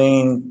right,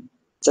 between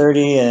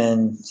 30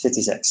 and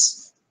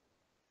 56.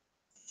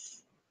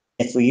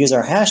 If we use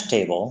our hash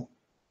table,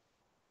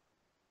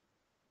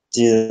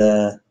 do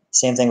the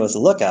same thing with the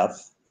lookup,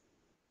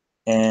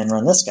 and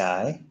run this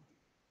guy,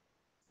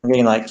 I'm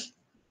getting like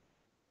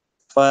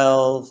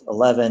 12,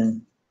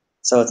 11.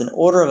 So it's an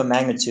order of a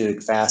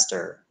magnitude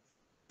faster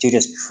to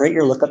just create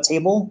your lookup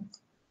table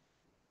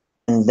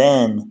and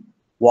then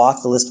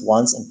walk the list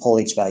once and pull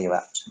each value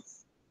out.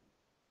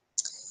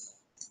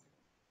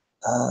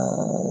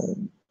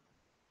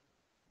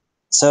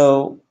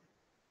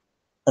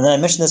 And then I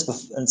mentioned this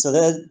before, and so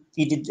the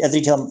other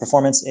detail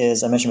performance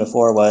is, I mentioned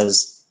before,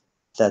 was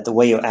that the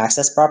way you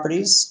access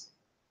properties,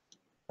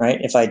 right?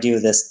 If I do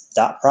this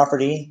dot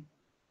property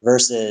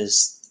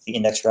versus the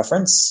index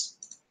reference,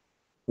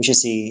 we should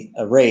see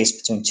a race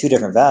between two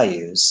different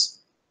values.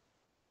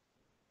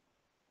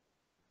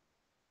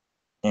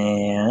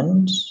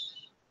 And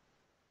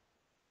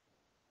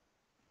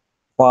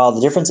while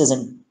the difference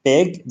isn't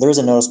big, there is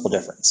a noticeable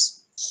difference.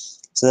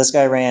 So this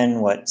guy ran,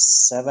 what,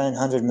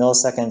 700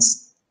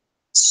 milliseconds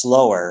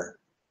slower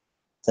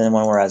than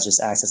one where I was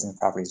just accessing the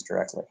properties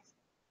directly.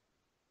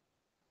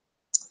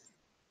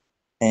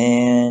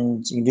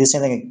 And you can do the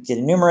same thing, get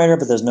enumerator,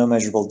 but there's no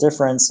measurable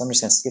difference. So I'm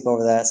just going to skip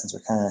over that since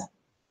we're kind of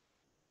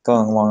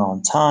going along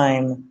on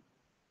time.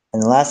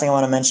 And the last thing I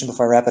want to mention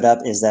before I wrap it up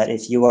is that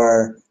if you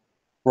are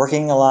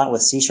working a lot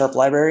with C#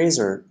 libraries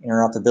or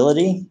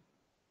interoperability,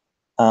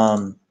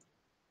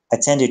 I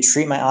tend to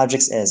treat my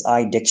objects as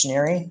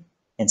iDictionary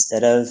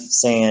instead of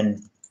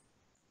saying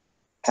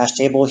hash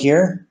table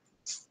here.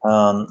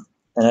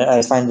 And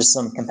I find just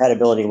some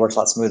compatibility works a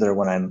lot smoother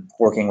when I'm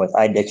working with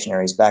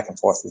iDictionaries back and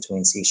forth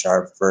between C#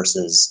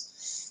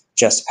 versus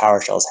just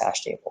PowerShell's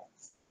hash table.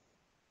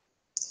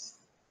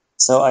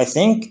 So I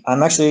think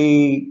I'm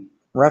actually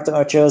wrapped up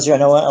my shows here. I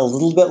know a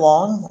little bit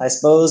long. I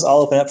suppose I'll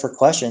open up for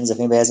questions if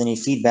anybody has any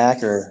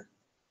feedback or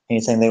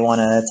anything they want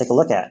to take a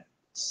look at.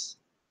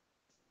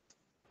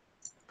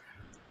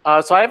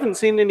 So I haven't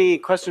seen any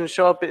questions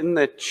show up in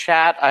the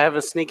chat. I have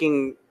a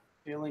sneaking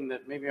feeling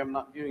that maybe I'm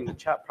not viewing the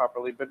chat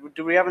properly, but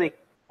do we have any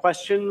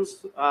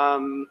questions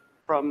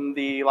from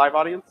the live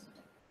audience?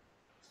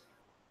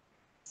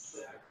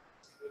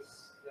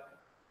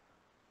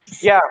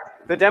 Yeah,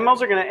 the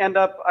demos are going to end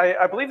up,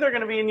 I believe they're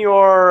going to be in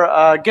your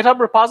GitHub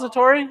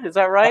repository. Is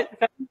that right?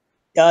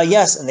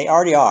 Yes, and they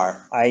already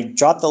are. I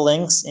dropped the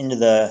links into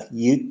the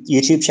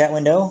YouTube chat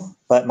window,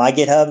 but my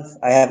GitHub,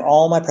 I have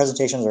all my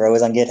presentations are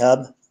always on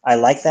GitHub. I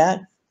like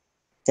that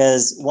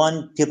because,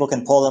 one, people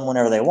can pull them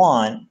whenever they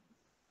want,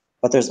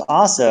 but there's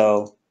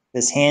also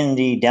this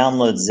handy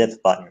download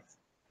zip button.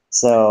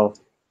 So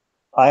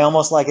I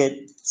almost like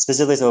it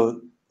specifically so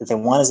if they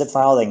want a zip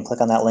file, they can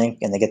click on that link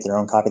and they get their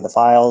own copy of the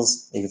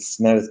files. If you're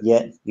familiar with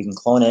Git, you can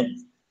clone it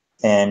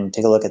and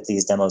take a look at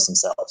these demos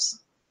themselves.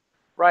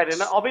 Right,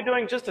 and I'll be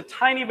doing just a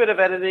tiny bit of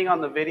editing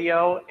on the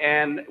video,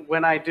 and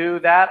when I do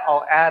that,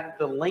 I'll add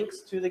the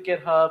links to the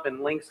GitHub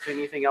and links to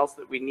anything else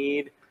that we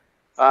need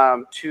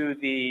to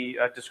the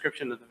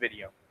description of the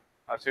video.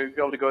 So you'll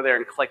be able to go there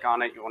and click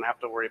on it. You won't have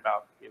to worry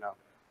about,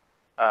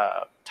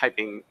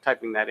 typing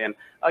that in.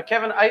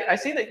 Kevin, I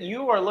see that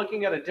you are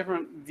looking at a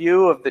different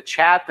view of the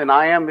chat than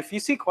I am. If you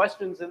see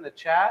questions in the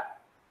chat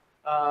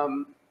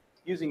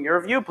using your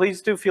view,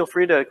 please do feel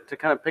free to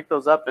kind of pick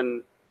those up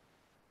and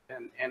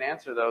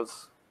answer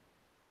those.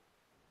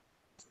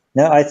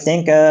 No, I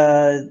think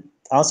I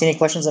don't see any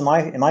questions in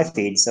my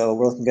feed, so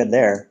we're looking good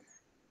there.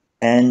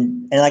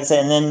 And like I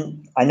said, and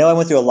then I know I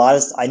went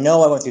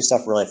through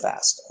stuff really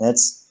fast. And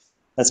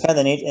that's kind of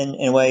the neat in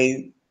a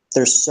way.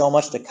 There's so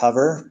much to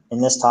cover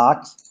in this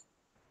talk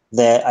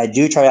that I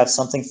do try to have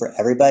something for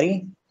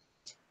everybody.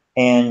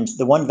 And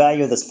the one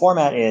value of this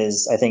format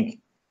is, I think,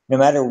 no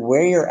matter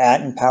where you're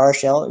at in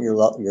PowerShell,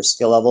 your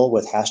skill level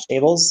with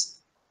Hashtables,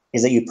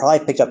 is that you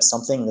probably picked up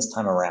something this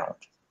time around.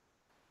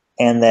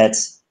 And that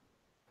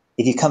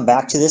if you come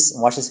back to this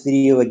and watch this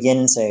video again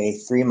in, say,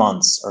 3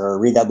 months, or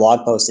read that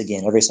blog post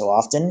again every so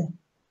often,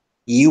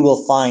 you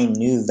will find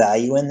new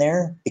value in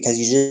there because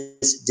you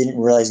just didn't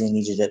realize you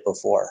needed it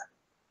before.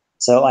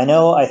 So I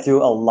know I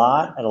threw a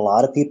lot at a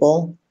lot of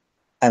people.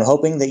 I'm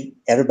hoping that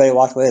everybody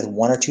walked away with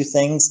 1 or 2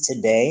 things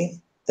today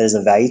that is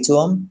of value to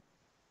them,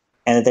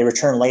 and that they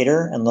return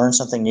later and learn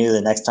something new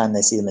the next time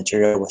they see the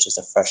material with just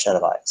a fresh set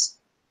of eyes.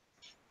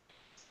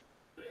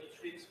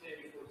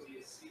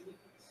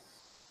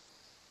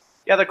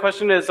 Yeah, the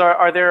question is,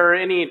 are there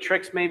any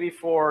tricks maybe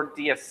for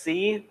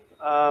DSC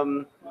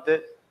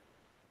that,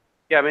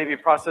 yeah, maybe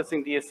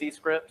processing DSC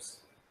scripts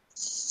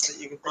that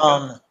you can think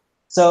of?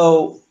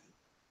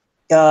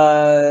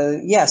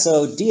 Yeah,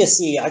 so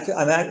DSC,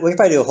 we could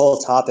probably do a whole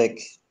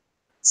topic,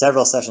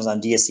 several sessions on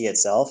DSC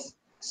itself.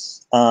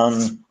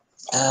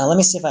 Let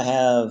me see if I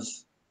have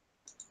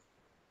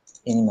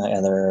any of my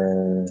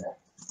other.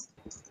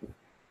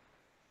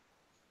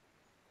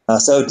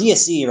 So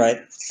DSC,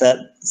 right?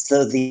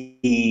 So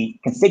the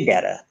config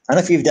data. I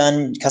don't know if you've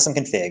done custom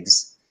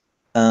configs.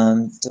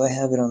 Do I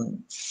have it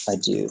on? I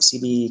do.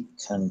 cd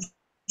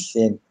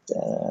config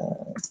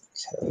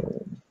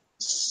code.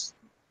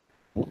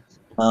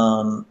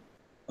 I'm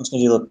just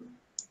going to do a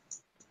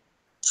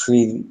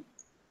preview.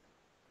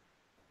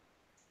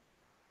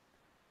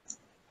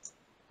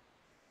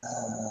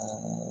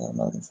 I'm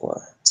looking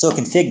for. So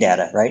config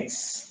data, right?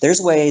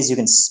 There's ways you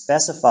can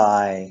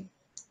specify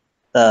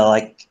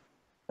like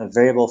a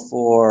variable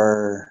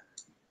for,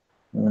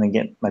 I'm going to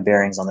get my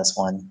bearings on this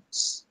one.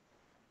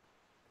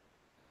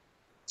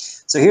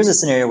 So here's a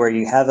scenario where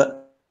you have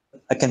a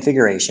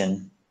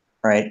configuration,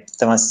 right?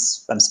 So I'm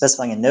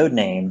specifying a node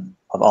name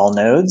of all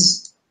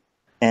nodes,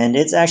 and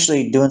it's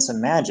actually doing some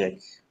magic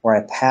where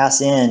I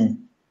pass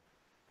in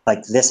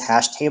like this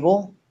hash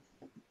table,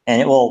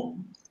 and it will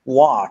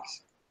walk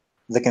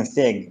the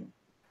config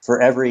for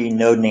every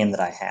node name that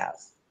I have.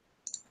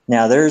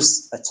 Now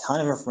there's a ton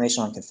of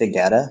information on config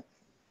data,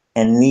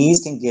 and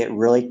these can get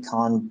really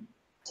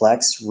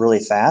complex really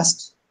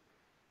fast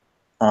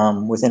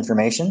with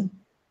information.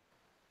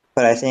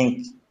 But I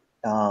think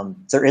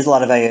there is a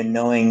lot of value in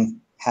knowing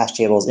hash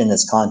tables in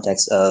this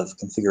context of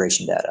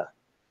configuration data.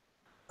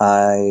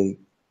 I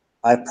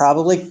do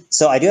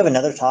have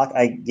another talk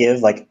I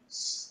give, like,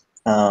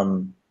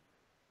 I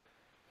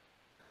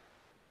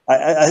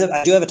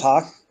do have a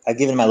talk I've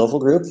given in my local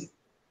group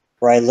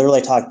where I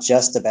literally talk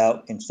just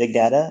about config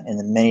data and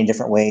the many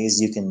different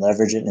ways you can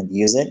leverage it and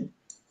abuse it.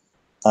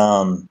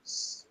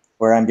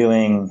 Where I'm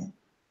doing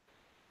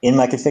in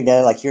my config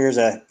data, like here's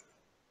a,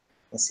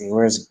 let's see,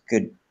 where's a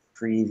good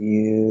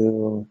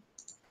preview?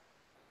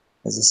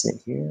 Does this sit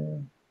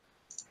here?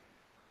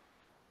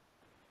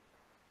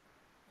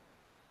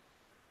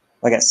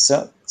 I got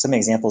some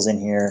examples in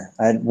here.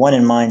 I had one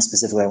in mind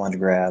specifically I wanted to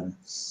grab.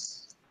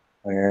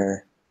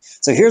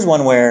 So here's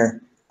one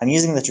where I'm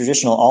using the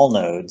traditional all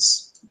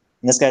nodes,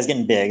 and this guy's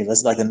getting big. This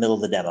is like the middle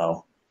of the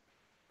demo.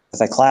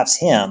 If I collapse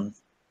him,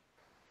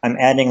 I'm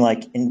adding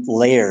like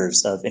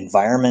layers of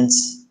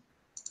environments,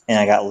 and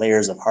I got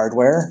layers of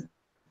hardware.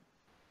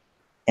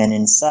 And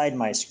inside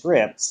my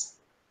script,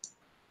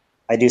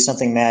 I do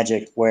something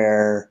magic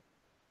where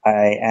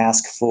I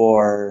ask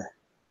for,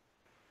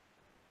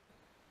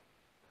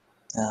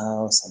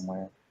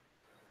 somewhere.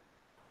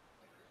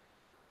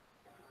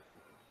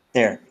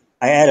 There,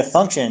 I add a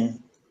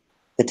function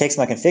that takes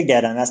my config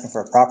data, I'm asking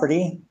for a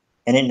property,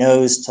 and it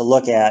knows to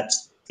look at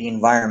the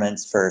environment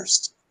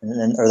first, and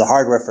then, or the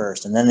hardware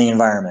first, and then the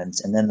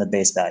environment, and then the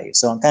base value.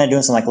 So I'm kind of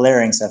doing some like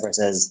layering stuff where it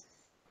says,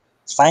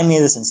 find me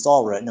this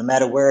install root, no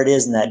matter where it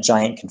is in that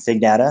giant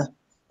config data,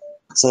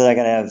 so that I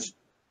gotta have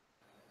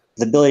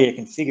the ability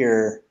to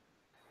configure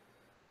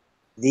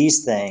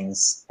these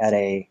things at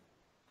a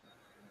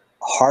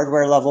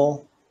hardware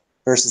level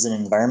versus an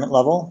environment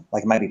level,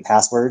 like it might be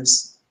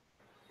passwords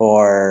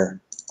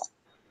or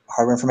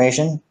hardware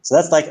information. So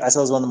that's like, I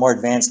suppose, one of the more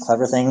advanced,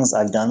 clever things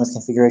I've done with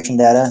configuration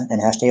data and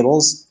hash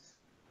tables.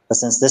 But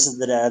since this is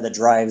the data that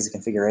drives the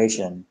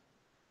configuration,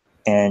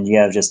 and you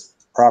have just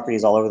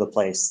properties all over the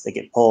place that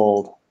get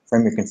pulled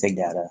from your config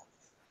data,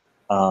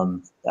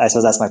 I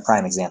suppose that's my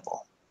prime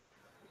example.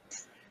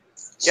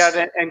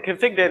 Yeah, and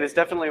config data is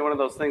definitely one of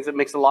those things that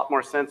makes a lot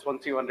more sense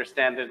once you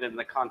understand it in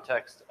the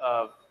context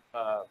of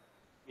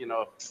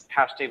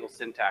hash table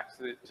syntax.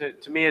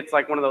 To me, it's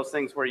like one of those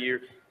things where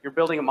you're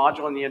building a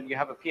module and you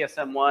have a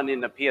PSM1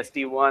 and a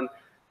PSD1.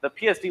 The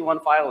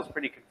PSD1 file is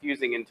pretty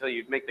confusing until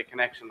you make the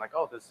connection, like,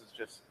 oh, this is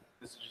just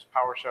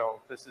PowerShell.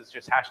 This is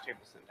just hash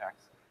table syntax.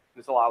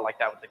 There's a lot like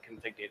that with the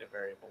config data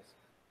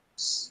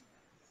variables.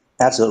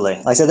 Absolutely.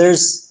 Like I said,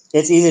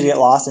 it's easy to get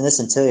lost in this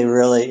until it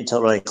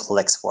really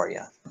clicks for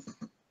you.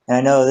 And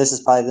I know this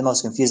is probably the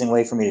most confusing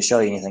way for me to show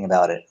you anything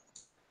about it.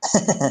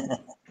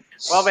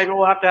 Well, maybe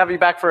we'll have to have you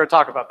back for a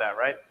talk about that,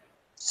 right?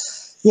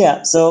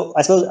 Yeah. So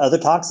I suppose other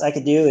talks I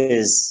could do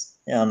is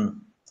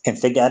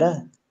config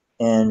data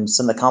and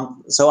some of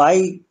the So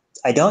I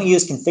don't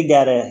use config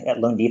data at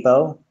Loan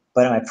Depot,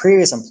 but at my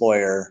previous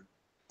employer,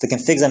 the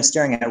configs I'm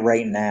staring at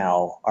right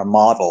now are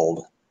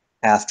modeled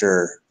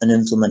after an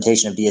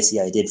implementation of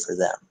DSE I did for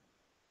them.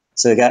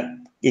 So it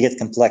gets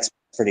complex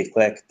pretty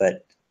quick,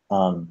 but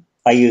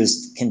I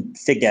used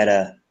config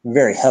data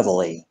very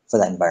heavily for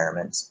that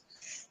environment.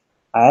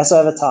 I also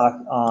have a talk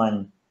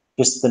on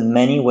just the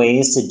many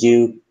ways to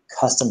do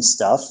custom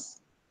stuff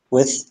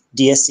with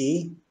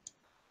DSE,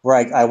 where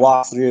I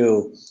walk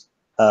through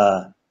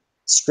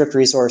script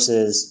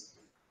resources,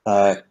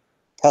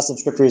 custom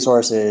script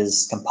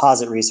resources,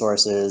 composite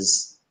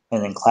resources,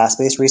 and then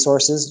class-based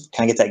resources.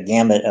 Kind of get that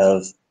gamut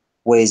of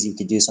ways you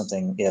could do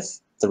something if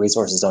the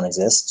resources don't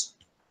exist.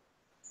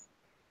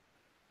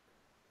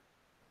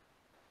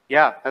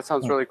 Yeah, that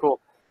sounds really cool.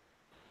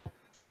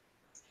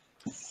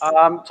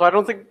 So I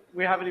don't think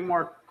we have any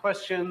more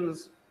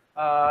questions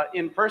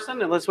in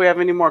person, unless we have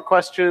any more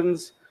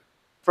questions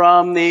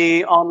from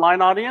the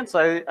online audience.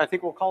 I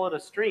think we'll call it a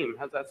stream.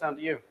 How's that sound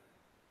to you?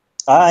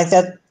 I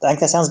think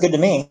that sounds good to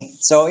me.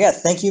 So yeah,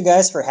 thank you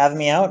guys for having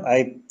me out.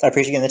 I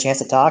appreciate getting the chance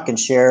to talk and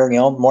share,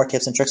 more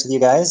tips and tricks with you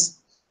guys.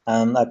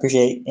 I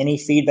appreciate any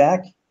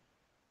feedback,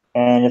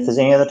 and if there's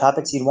any other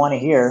topics you'd want to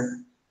hear,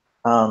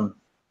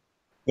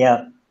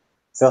 yeah,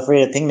 feel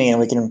free to ping me,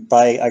 and I could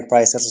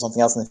probably schedule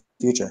something else in the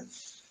future.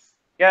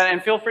 Yeah,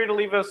 and feel free to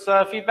leave us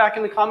feedback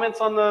in the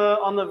comments on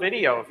the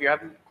video. If you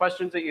have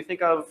questions that you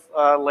think of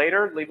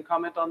later, leave a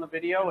comment on the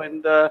video,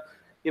 and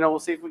we'll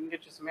see if we can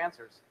get you some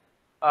answers.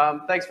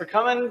 Thanks for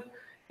coming,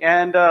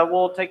 and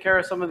we'll take care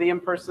of some of the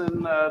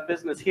in-person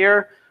business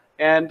here,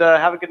 and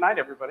have a good night,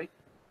 everybody.